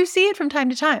I do see it from time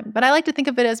to time, but I like to think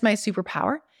of it as my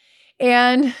superpower.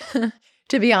 And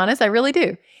to be honest, I really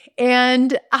do.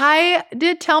 And I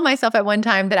did tell myself at one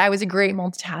time that I was a great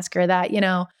multitasker, that,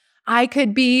 I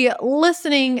could be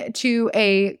listening to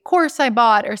a course I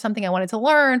bought or something I wanted to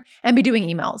learn and be doing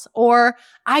emails. Or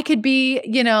I could be,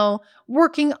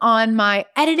 working on my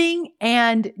editing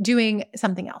and doing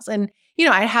something else. And,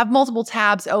 I have multiple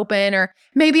tabs open, or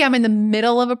maybe I'm in the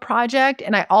middle of a project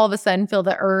and I all of a sudden feel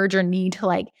the urge or need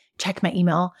to check my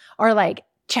email or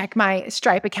check my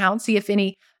Stripe account, see if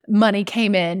any money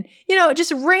came in,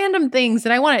 just random things.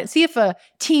 And I want to see if a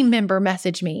team member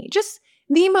messaged me, just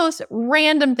the most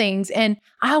random things. And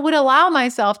I would allow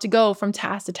myself to go from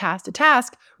task to task to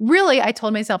task. Really, I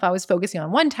told myself I was focusing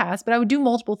on one task, but I would do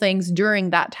multiple things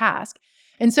during that task.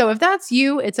 And so if that's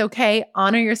you, it's okay.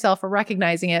 Honor yourself for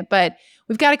recognizing it, but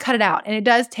we've got to cut it out. And it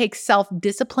does take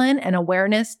self-discipline and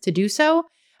awareness to do so.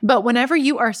 But whenever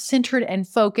you are centered and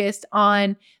focused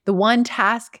on the one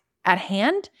task at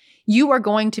hand, you are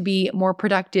going to be more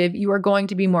productive. You are going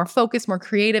to be more focused, more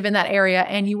creative in that area,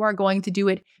 and you are going to do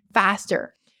it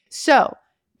faster. So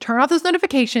turn off those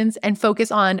notifications and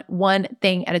focus on one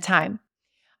thing at a time.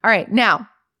 All right. Now,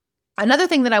 another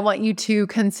thing that I want you to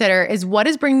consider is what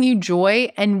is bringing you joy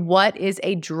and what is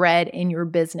a dread in your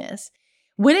business.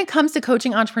 When it comes to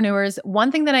coaching entrepreneurs,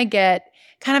 one thing that I get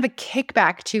kind of a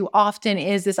kickback to often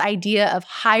is this idea of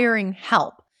hiring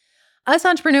help. Us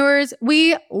entrepreneurs,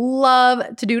 we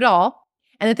love to do it all.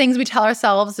 And the things we tell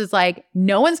ourselves is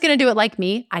no one's going to do it like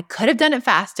me. I could have done it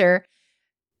faster.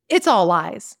 It's all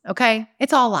lies, okay?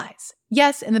 It's all lies.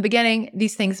 Yes, in the beginning,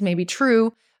 these things may be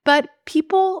true, but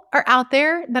people are out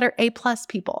there that are A+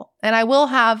 people. And I will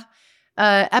have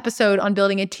an episode on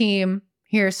building a team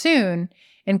here soon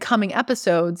in coming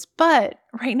episodes. But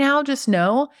right now, just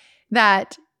know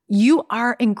that you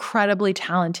are incredibly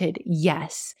talented,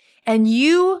 yes. And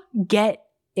you get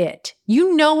it.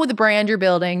 You know the brand you're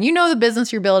building. You know the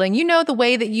business you're building. You know the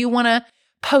way that you want to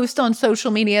post on social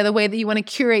media, the way that you want to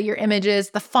curate your images,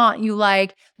 the font you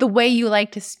like, the way you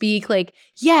like to speak.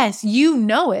 Yes, you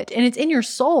know it. And it's in your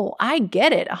soul. I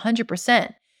get it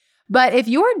 100%. But if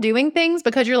you're doing things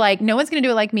because you're no one's going to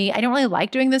do it like me, I don't really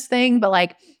like doing this thing, but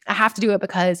I have to do it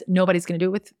because nobody's going to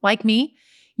do it like me,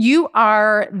 you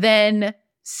are then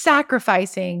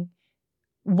sacrificing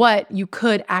what you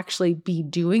could actually be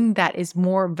doing that is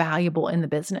more valuable in the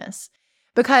business.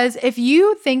 Because if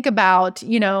you think about,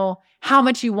 how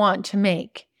much you want to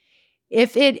make,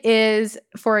 if it is,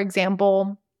 for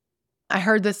example, I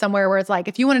heard this somewhere where it's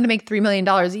if you wanted to make $3 million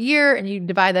a year and you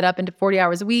divide that up into 40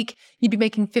 hours a week, you'd be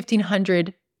making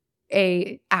 $1,500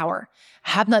 an hour. I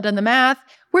have not done the math.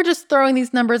 We're just throwing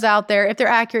these numbers out there. If they're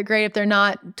accurate, great. If they're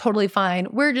not, totally fine.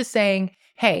 We're just saying,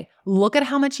 hey, look at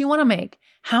how much you want to make.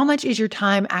 How much is your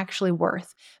time actually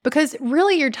worth? Because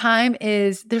really your time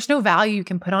there's no value you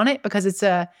can put on it because it's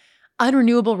a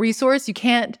unrenewable resource. You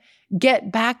can't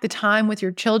get back the time with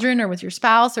your children or with your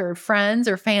spouse or friends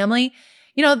or family.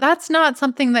 That's not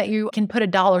something that you can put a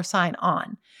dollar sign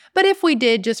on. But if we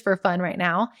did, just for fun right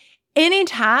now, any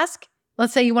task,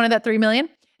 let's say you wanted that 3 million,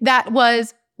 that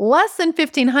was less than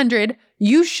 1,500,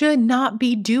 you should not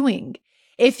be doing.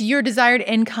 If your desired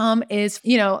income is,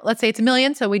 let's say it's $1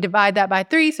 million, so we divide that by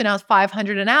 3, so now it's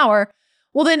 $500 an hour.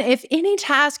 Well, then if any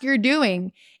task you're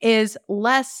doing is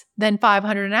less than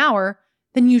 $500 an hour,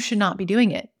 then you should not be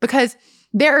doing it, because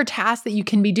there are tasks that you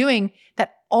can be doing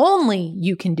that only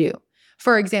you can do.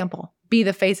 For example, be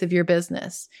the face of your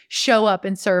business, show up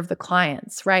and serve the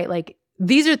clients, right?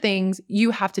 These are things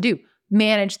you have to do.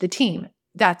 Manage the team.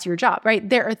 That's your job, right?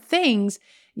 There are things,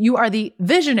 you are the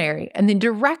visionary and the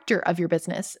director of your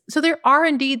business. So there are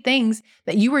indeed things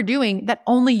that you are doing that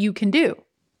only you can do.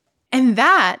 And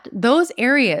those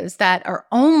areas that are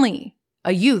only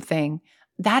a you thing,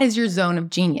 that is your zone of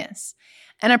genius.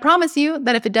 And I promise you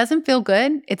that if it doesn't feel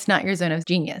good, it's not your zone of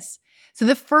genius. So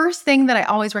the first thing that I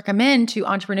always recommend to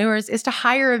entrepreneurs is to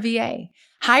hire a VA.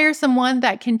 Hire someone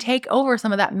that can take over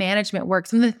some of that management work,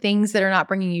 some of the things that are not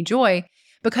bringing you joy,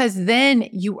 because then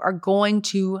you are going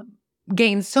to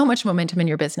gain so much momentum in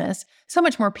your business, so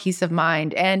much more peace of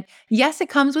mind. And yes, it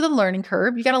comes with a learning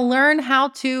curve. You got to learn how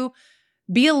to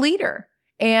be a leader.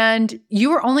 And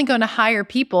you are only going to hire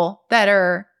people that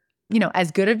are,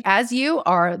 as good as you,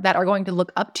 or that are going to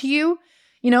look up to you.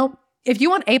 if you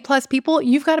want A+ people,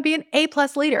 you've got to be an A+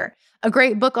 leader. A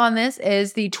great book on this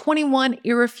is The 21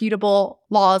 Irrefutable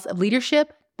Laws of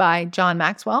Leadership by John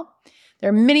Maxwell. There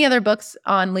are many other books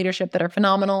on leadership that are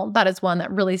phenomenal. That is one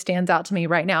that really stands out to me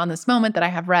right now in this moment that I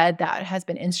have read that has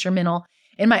been instrumental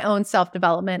in my own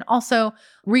self-development. Also,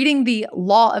 reading The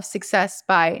Law of Success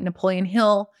by Napoleon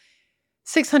Hill,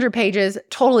 600 pages,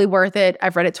 totally worth it.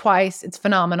 I've read it twice. It's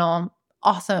phenomenal.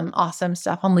 Awesome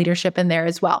stuff on leadership in there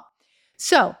as well.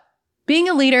 So, being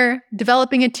a leader,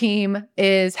 developing a team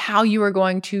is how you are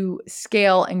going to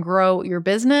scale and grow your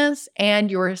business and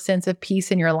your sense of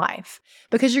peace in your life,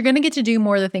 because you're going to get to do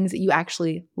more of the things that you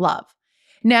actually love.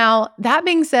 Now, that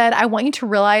being said, I want you to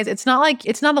realize it's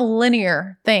not a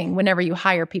linear thing whenever you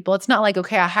hire people. It's not like,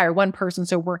 okay, I hired one person,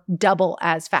 so we're double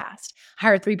as fast. I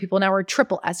hired 3 people, now we're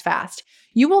triple as fast.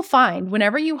 You will find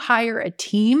whenever you hire a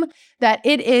team that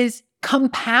it is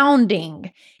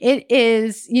compounding. It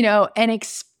is, an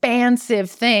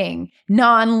expansive thing,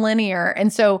 non-linear.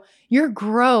 And so your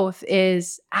growth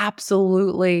is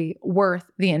absolutely worth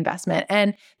the investment.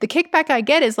 And the kickback I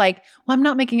get is like, well, I'm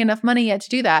not making enough money yet to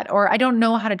do that. Or I don't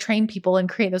know how to train people and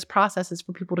create those processes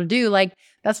for people to do. Like,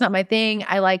 that's not my thing.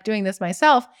 I like doing this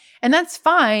myself. And that's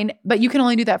fine, but you can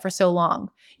only do that for so long.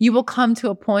 You will come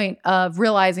to a point of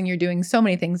realizing you're doing so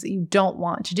many things that you don't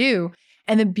want to do.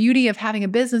 And the beauty of having a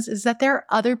business is that there are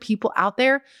other people out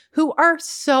there who are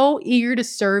so eager to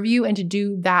serve you and to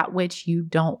do that which you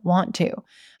don't want to.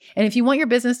 And if you want your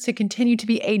business to continue to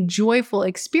be a joyful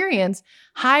experience,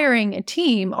 hiring a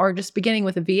team or just beginning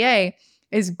with a VA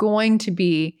is going to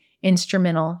be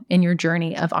instrumental in your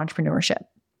journey of entrepreneurship.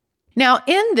 Now,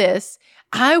 in this,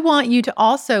 I want you to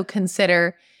also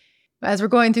consider, as we're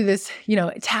going through this,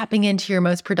 tapping into your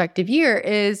most productive year,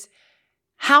 is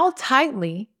how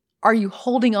tightly are you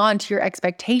holding on to your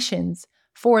expectations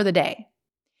for the day?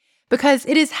 Because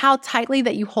it is how tightly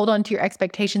that you hold on to your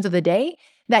expectations of the day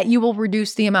that you will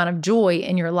reduce the amount of joy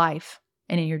in your life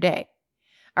and in your day.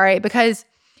 All right, because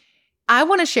I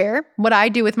want to share what I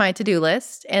do with my to-do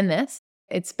list in this.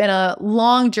 It's been a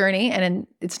long journey, and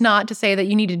it's not to say that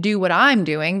you need to do what I'm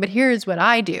doing, but here's what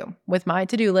I do with my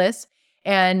to-do list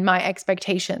and my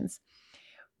expectations.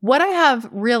 What I have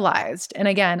realized, and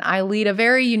again, I lead a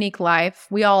very unique life.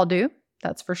 We all do,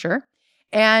 that's for sure.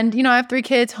 And, I have 3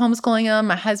 kids, homeschooling them.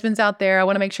 My husband's out there. I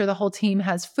want to make sure the whole team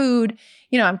has food.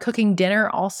 I'm cooking dinner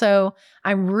also.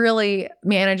 I'm really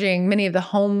managing many of the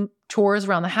home chores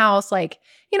around the house. I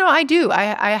do.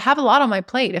 I have a lot on my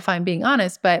plate, if I'm being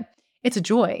honest, but it's a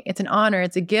joy. It's an honor.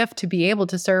 It's a gift to be able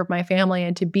to serve my family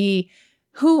and to be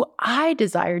who I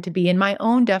desire to be in my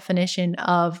own definition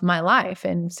of my life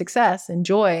and success and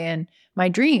joy and my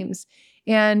dreams.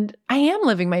 And I am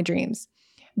living my dreams.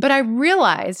 But I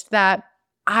realized that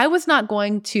I was not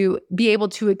going to be able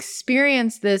to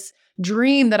experience this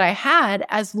dream that I had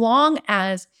as long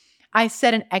as I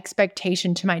set an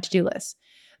expectation to my to-do list.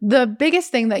 The biggest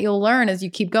thing that you'll learn as you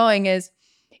keep going is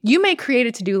you may create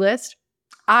a to-do list.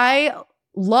 I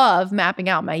love mapping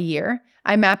out my year.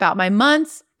 I map out my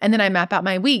months, and then I map out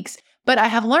my weeks. But I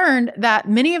have learned that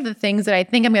many of the things that I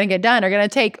think I'm going to get done are going to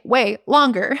take way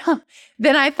longer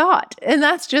than I thought. And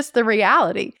that's just the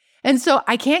reality. And so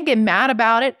I can't get mad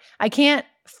about it. I can't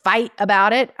fight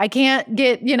about it. I can't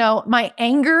get, my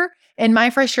anger and my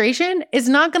frustration is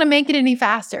not going to make it any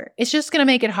faster. It's just going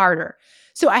to make it harder.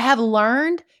 So I have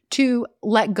learned to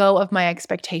let go of my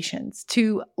expectations,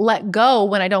 to let go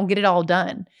when I don't get it all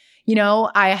done.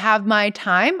 I have my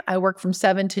time. I work from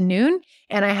 7 to noon,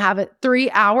 and I have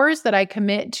 3 hours that I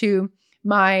commit to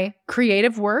my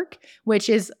creative work, which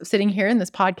is sitting here in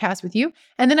this podcast with you.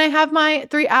 And then I have my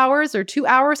 3 hours or 2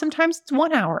 hours, sometimes it's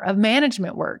 1 hour of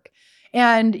management work.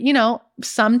 And,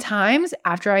 sometimes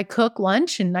after I cook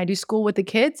lunch and I do school with the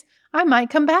kids, I might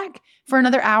come back for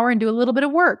another hour and do a little bit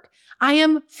of work. I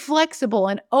am flexible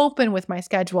and open with my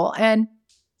schedule. And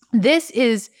this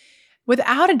is,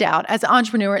 without a doubt, as an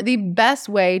entrepreneur, the best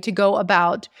way to go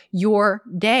about your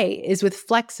day is with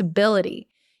flexibility.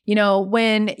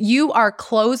 When you are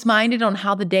closed-minded on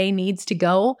how the day needs to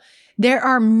go, there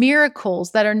are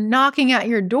miracles that are knocking at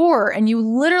your door, and you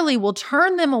literally will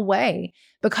turn them away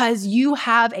because you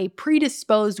have a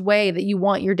predisposed way that you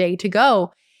want your day to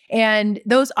go. And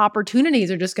those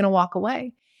opportunities are just going to walk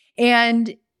away.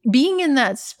 And being in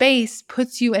that space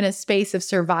puts you in a space of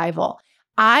survival.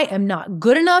 I am not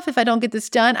good enough if I don't get this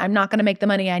done. I'm not going to make the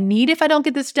money I need if I don't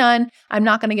get this done. I'm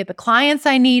not going to get the clients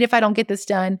I need if I don't get this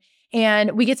done.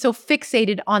 And we get so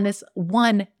fixated on this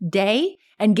one day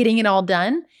and getting it all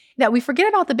done that we forget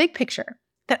about the big picture.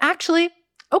 That actually,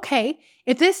 okay,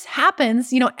 if this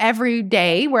happens, every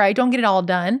day where I don't get it all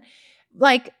done,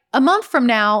 like a month from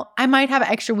now, I might have an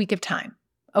extra week of time.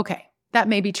 Okay, That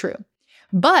may be true.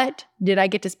 But did I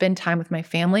get to spend time with my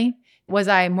family? Was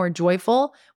I more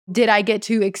joyful? Did I get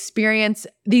to experience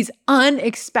these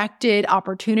unexpected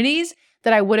opportunities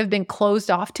that I would have been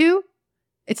closed off to?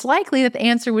 It's likely that the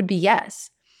answer would be yes.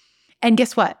 And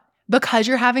guess what? Because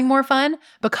you're having more fun,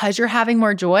 because you're having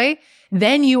more joy,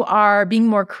 then you are being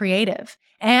more creative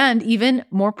and even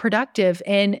more productive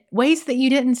in ways that you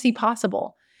didn't see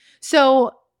possible.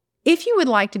 So if you would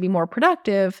like to be more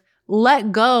productive,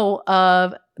 let go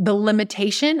of the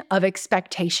limitation of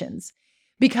expectations,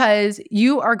 because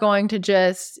you are going to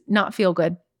just not feel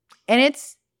good. And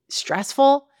it's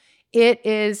stressful. It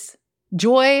is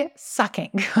joy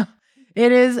sucking.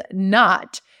 It is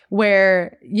not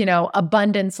where,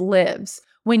 abundance lives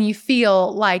when you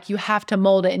feel like you have to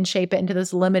mold it and shape it into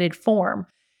this limited form.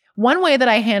 One way that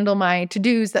I handle my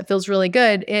to-dos that feels really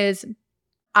good is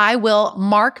I will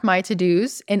mark my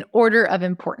to-dos in order of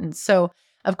importance. So,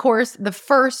 of course, the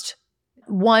first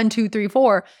 1, 2, 3,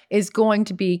 4 is going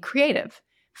to be creative.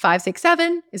 5, 6,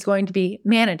 7 is going to be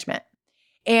management.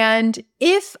 And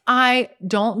if I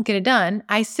don't get it done,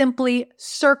 I simply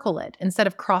circle it instead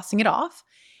of crossing it off.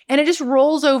 And it just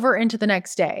rolls over into the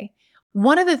next day.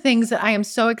 One of the things that I am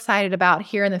so excited about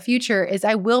here in the future is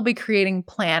I will be creating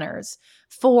planners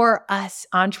for us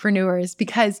entrepreneurs,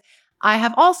 because I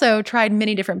have also tried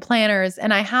many different planners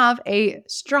and I have a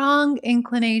strong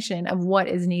inclination of what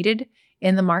is needed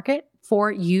in the market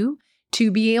for you to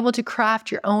be able to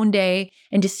craft your own day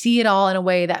and to see it all in a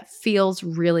way that feels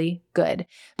really good.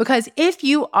 Because if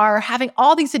you are having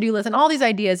all these to-do lists and all these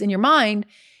ideas in your mind,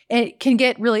 it can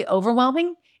get really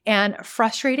overwhelming and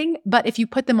frustrating. But if you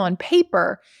put them on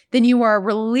paper, then you are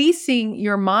releasing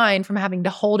your mind from having to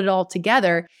hold it all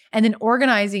together and then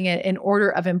organizing it in order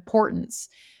of importance.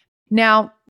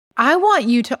 Now, I want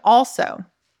you to also,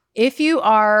 if you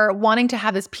are wanting to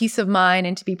have this peace of mind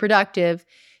and to be productive,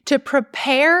 to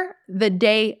prepare the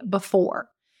day before.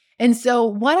 And so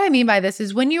what I mean by this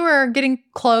is when you are getting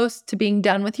close to being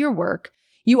done with your work,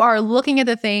 you are looking at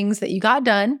the things that you got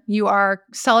done, you are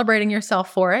celebrating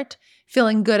yourself for it,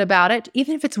 feeling good about it,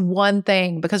 even if it's one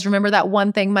thing, because remember that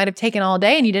one thing might have taken all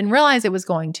day and you didn't realize it was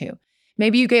going to.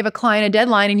 Maybe you gave a client a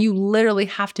deadline and you literally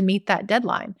have to meet that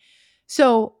deadline.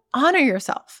 So honor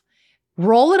yourself.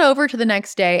 Roll it over to the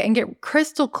next day and get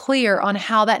crystal clear on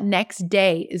how that next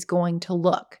day is going to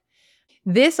look.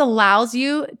 This allows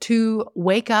you to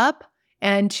wake up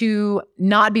and to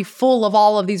not be full of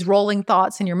all of these rolling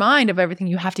thoughts in your mind of everything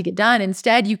you have to get done.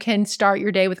 Instead, you can start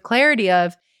your day with clarity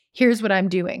of, here's what I'm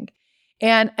doing.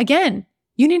 And again,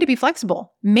 you need to be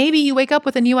flexible. Maybe you wake up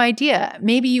with a new idea.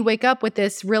 Maybe you wake up with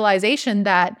this realization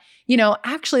that,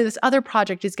 actually this other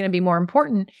project is going to be more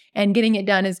important and getting it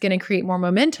done is going to create more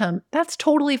momentum. That's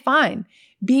totally fine.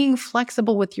 Being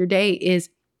flexible with your day is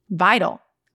vital.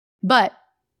 But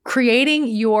creating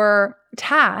your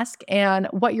task and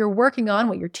what you're working on,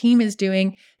 what your team is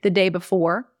doing the day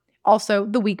before, also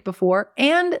the week before,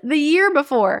 and the year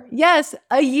before. Yes,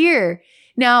 a year.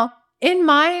 Now, in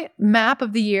my map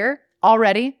of the year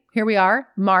already, here we are,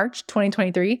 March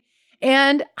 2023,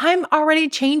 and I'm already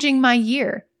changing my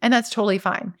year, and that's totally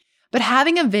fine. But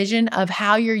having a vision of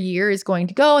how your year is going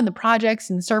to go and the projects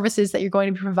and services that you're going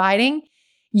to be providing,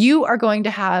 you are going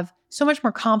to have so much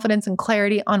more confidence and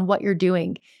clarity on what you're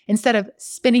doing instead of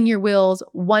spinning your wheels,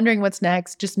 wondering what's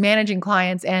next, just managing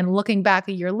clients and looking back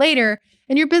a year later,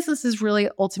 and your business is really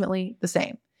ultimately the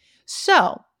same.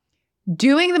 So,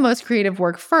 doing the most creative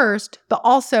work first, but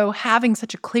also having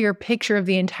such a clear picture of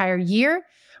the entire year,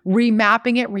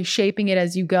 remapping it, reshaping it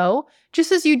as you go,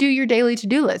 just as you do your daily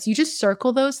to-do list. You just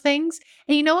circle those things.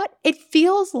 And you know what? It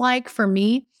feels like for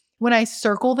me, when I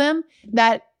circle them,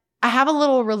 that I have a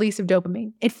little release of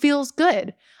dopamine. It feels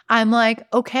good. I'm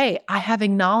like, okay, I have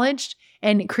acknowledged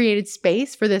and created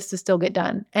space for this to still get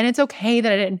done. And it's okay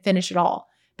that I didn't finish it all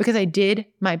because I did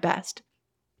my best.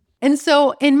 And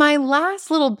so in my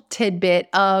last little tidbit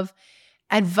of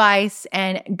advice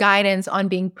and guidance on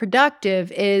being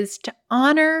productive is to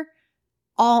honor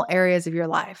all areas of your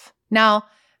life. Now,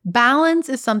 balance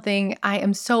is something I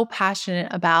am so passionate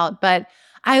about, but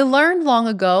I learned long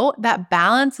ago that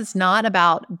balance is not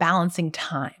about balancing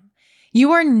time.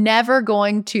 You are never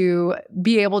going to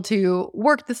be able to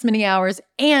work this many hours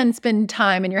and spend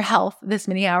time in your health this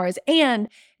many hours and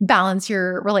balance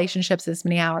your relationships this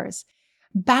many hours.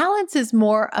 Balance is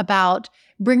more about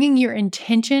bringing your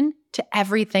intention to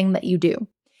everything that you do.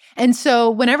 And so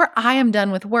whenever I am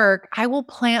done with work, I will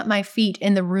plant my feet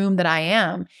in the room that I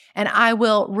am, and I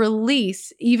will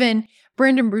release. Even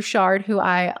Brendon Burchard, who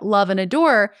I love and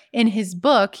adore, in his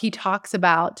book, he talks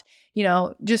about,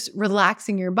 just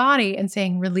relaxing your body and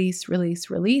saying release, release,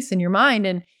 release in your mind.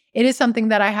 And it is something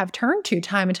that I have turned to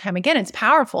time and time again. It's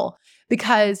powerful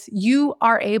because you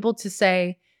are able to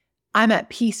say, I'm at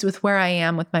peace with where I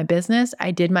am with my business.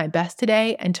 I did my best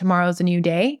today and tomorrow's a new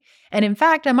day. And in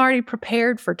fact, I'm already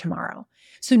prepared for tomorrow.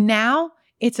 So now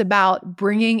it's about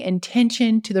bringing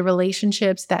intention to the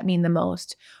relationships that mean the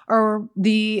most, or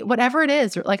whatever it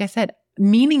is. Like I said,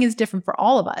 meaning is different for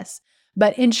all of us,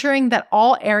 but ensuring that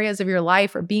all areas of your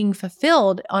life are being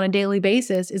fulfilled on a daily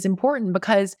basis is important,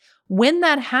 because when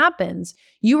that happens,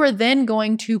 you are then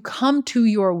going to come to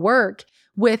your work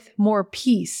with more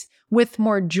peace, with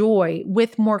more joy,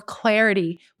 with more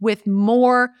clarity, with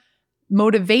more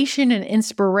motivation and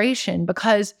inspiration,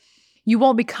 because you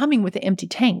won't be coming with an empty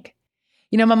tank.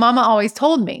 My mama always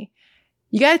told me,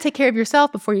 you got to take care of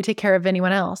yourself before you take care of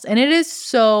anyone else. And it is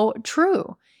so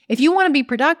true. If you want to be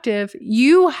productive,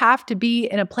 you have to be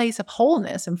in a place of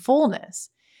wholeness and fullness.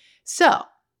 So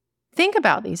think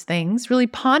about these things, really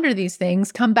ponder these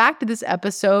things, come back to this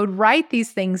episode, write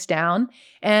these things down,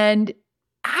 and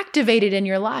activate it in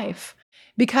your life,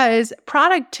 because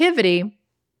productivity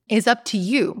is up to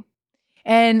you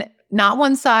and not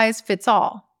one size fits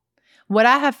all. What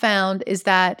I have found is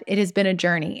that it has been a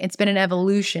journey. It's been an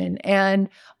evolution. And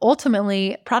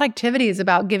ultimately, productivity is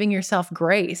about giving yourself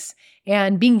grace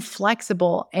and being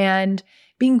flexible and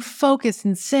being focused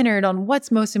and centered on what's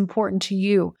most important to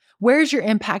you. Where's your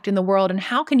impact in the world, and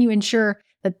how can you ensure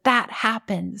that that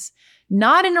happens?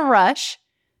 Not in a rush,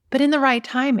 but in the right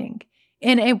timing,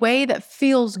 in a way that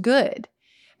feels good.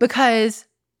 Because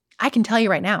I can tell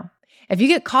you right now, if you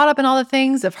get caught up in all the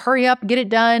things of hurry up, get it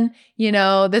done,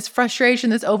 this frustration,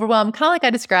 this overwhelm, kind of like I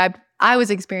described, I was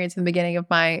experiencing in the beginning of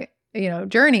my,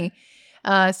 journey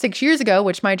 6 years ago,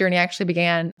 which my journey actually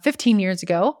began 15 years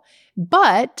ago.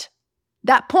 But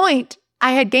that point,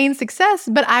 I had gained success,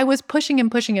 but I was pushing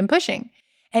and pushing and pushing.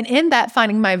 And in that,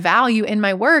 finding my value in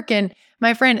my work. And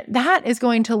my friend, that is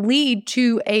going to lead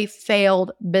to a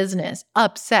failed business,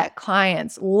 upset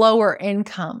clients, lower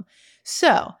income.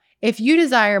 So if you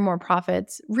desire more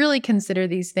profits, really consider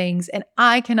these things. And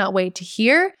I cannot wait to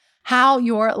hear how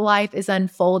your life is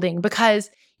unfolding,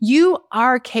 because you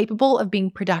are capable of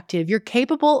being productive. You're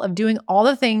capable of doing all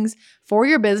the things for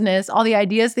your business, all the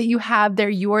ideas that you have, they're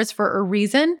yours for a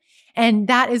reason. And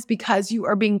that is because you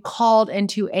are being called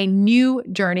into a new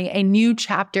journey, a new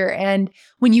chapter. And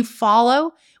when you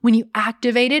follow, when you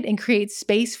activate it and create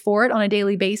space for it on a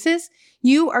daily basis,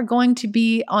 you are going to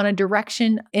be on a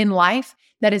direction in life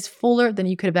that is fuller than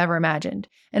you could have ever imagined.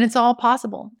 And it's all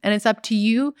possible. And it's up to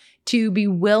you to be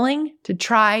willing to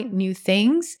try new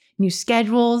things, new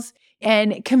schedules,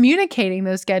 and communicating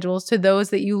those schedules to those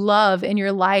that you love in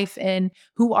your life and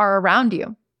who are around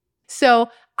you. So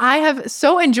I have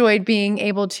so enjoyed being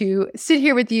able to sit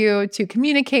here with you, to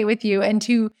communicate with you, and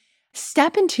to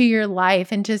step into your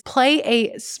life and to play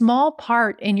a small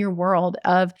part in your world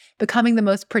of becoming the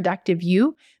most productive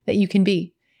you that you can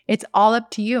be. It's all up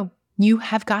to you. You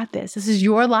have got this. This is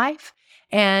your life,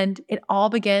 and it all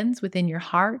begins within your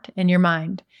heart and your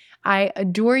mind. I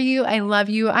adore you. I love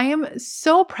you. I am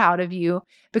so proud of you,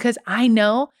 because I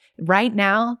know right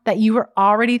now that you are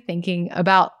already thinking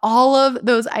about all of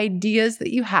those ideas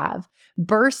that you have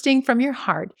bursting from your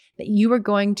heart that you are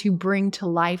going to bring to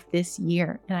life this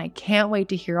year. And I can't wait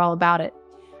to hear all about it.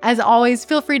 As always,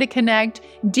 feel free to connect,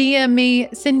 DM me,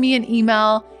 send me an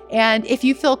email. And if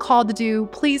you feel called to do,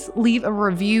 please leave a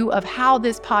review of how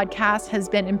this podcast has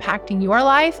been impacting your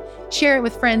life. Share it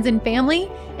with friends and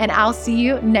family. And I'll see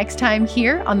you next time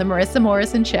here on The Marissa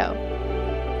Morrison Show.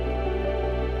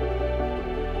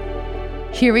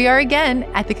 Here we are again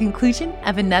at the conclusion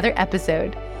of another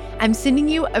episode. I'm sending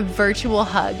you a virtual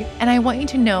hug, and I want you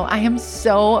to know I am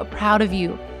so proud of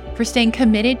you for staying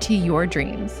committed to your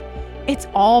dreams. It's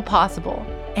all possible,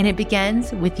 and it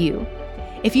begins with you.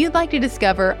 If you'd like to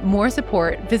discover more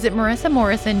support, visit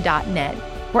marissamorrison.net,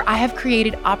 where I have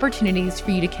created opportunities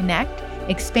for you to connect,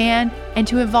 expand, and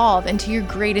to evolve into your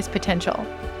greatest potential.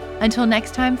 Until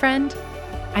next time, friend,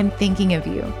 I'm thinking of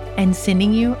you and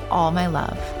sending you all my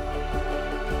love.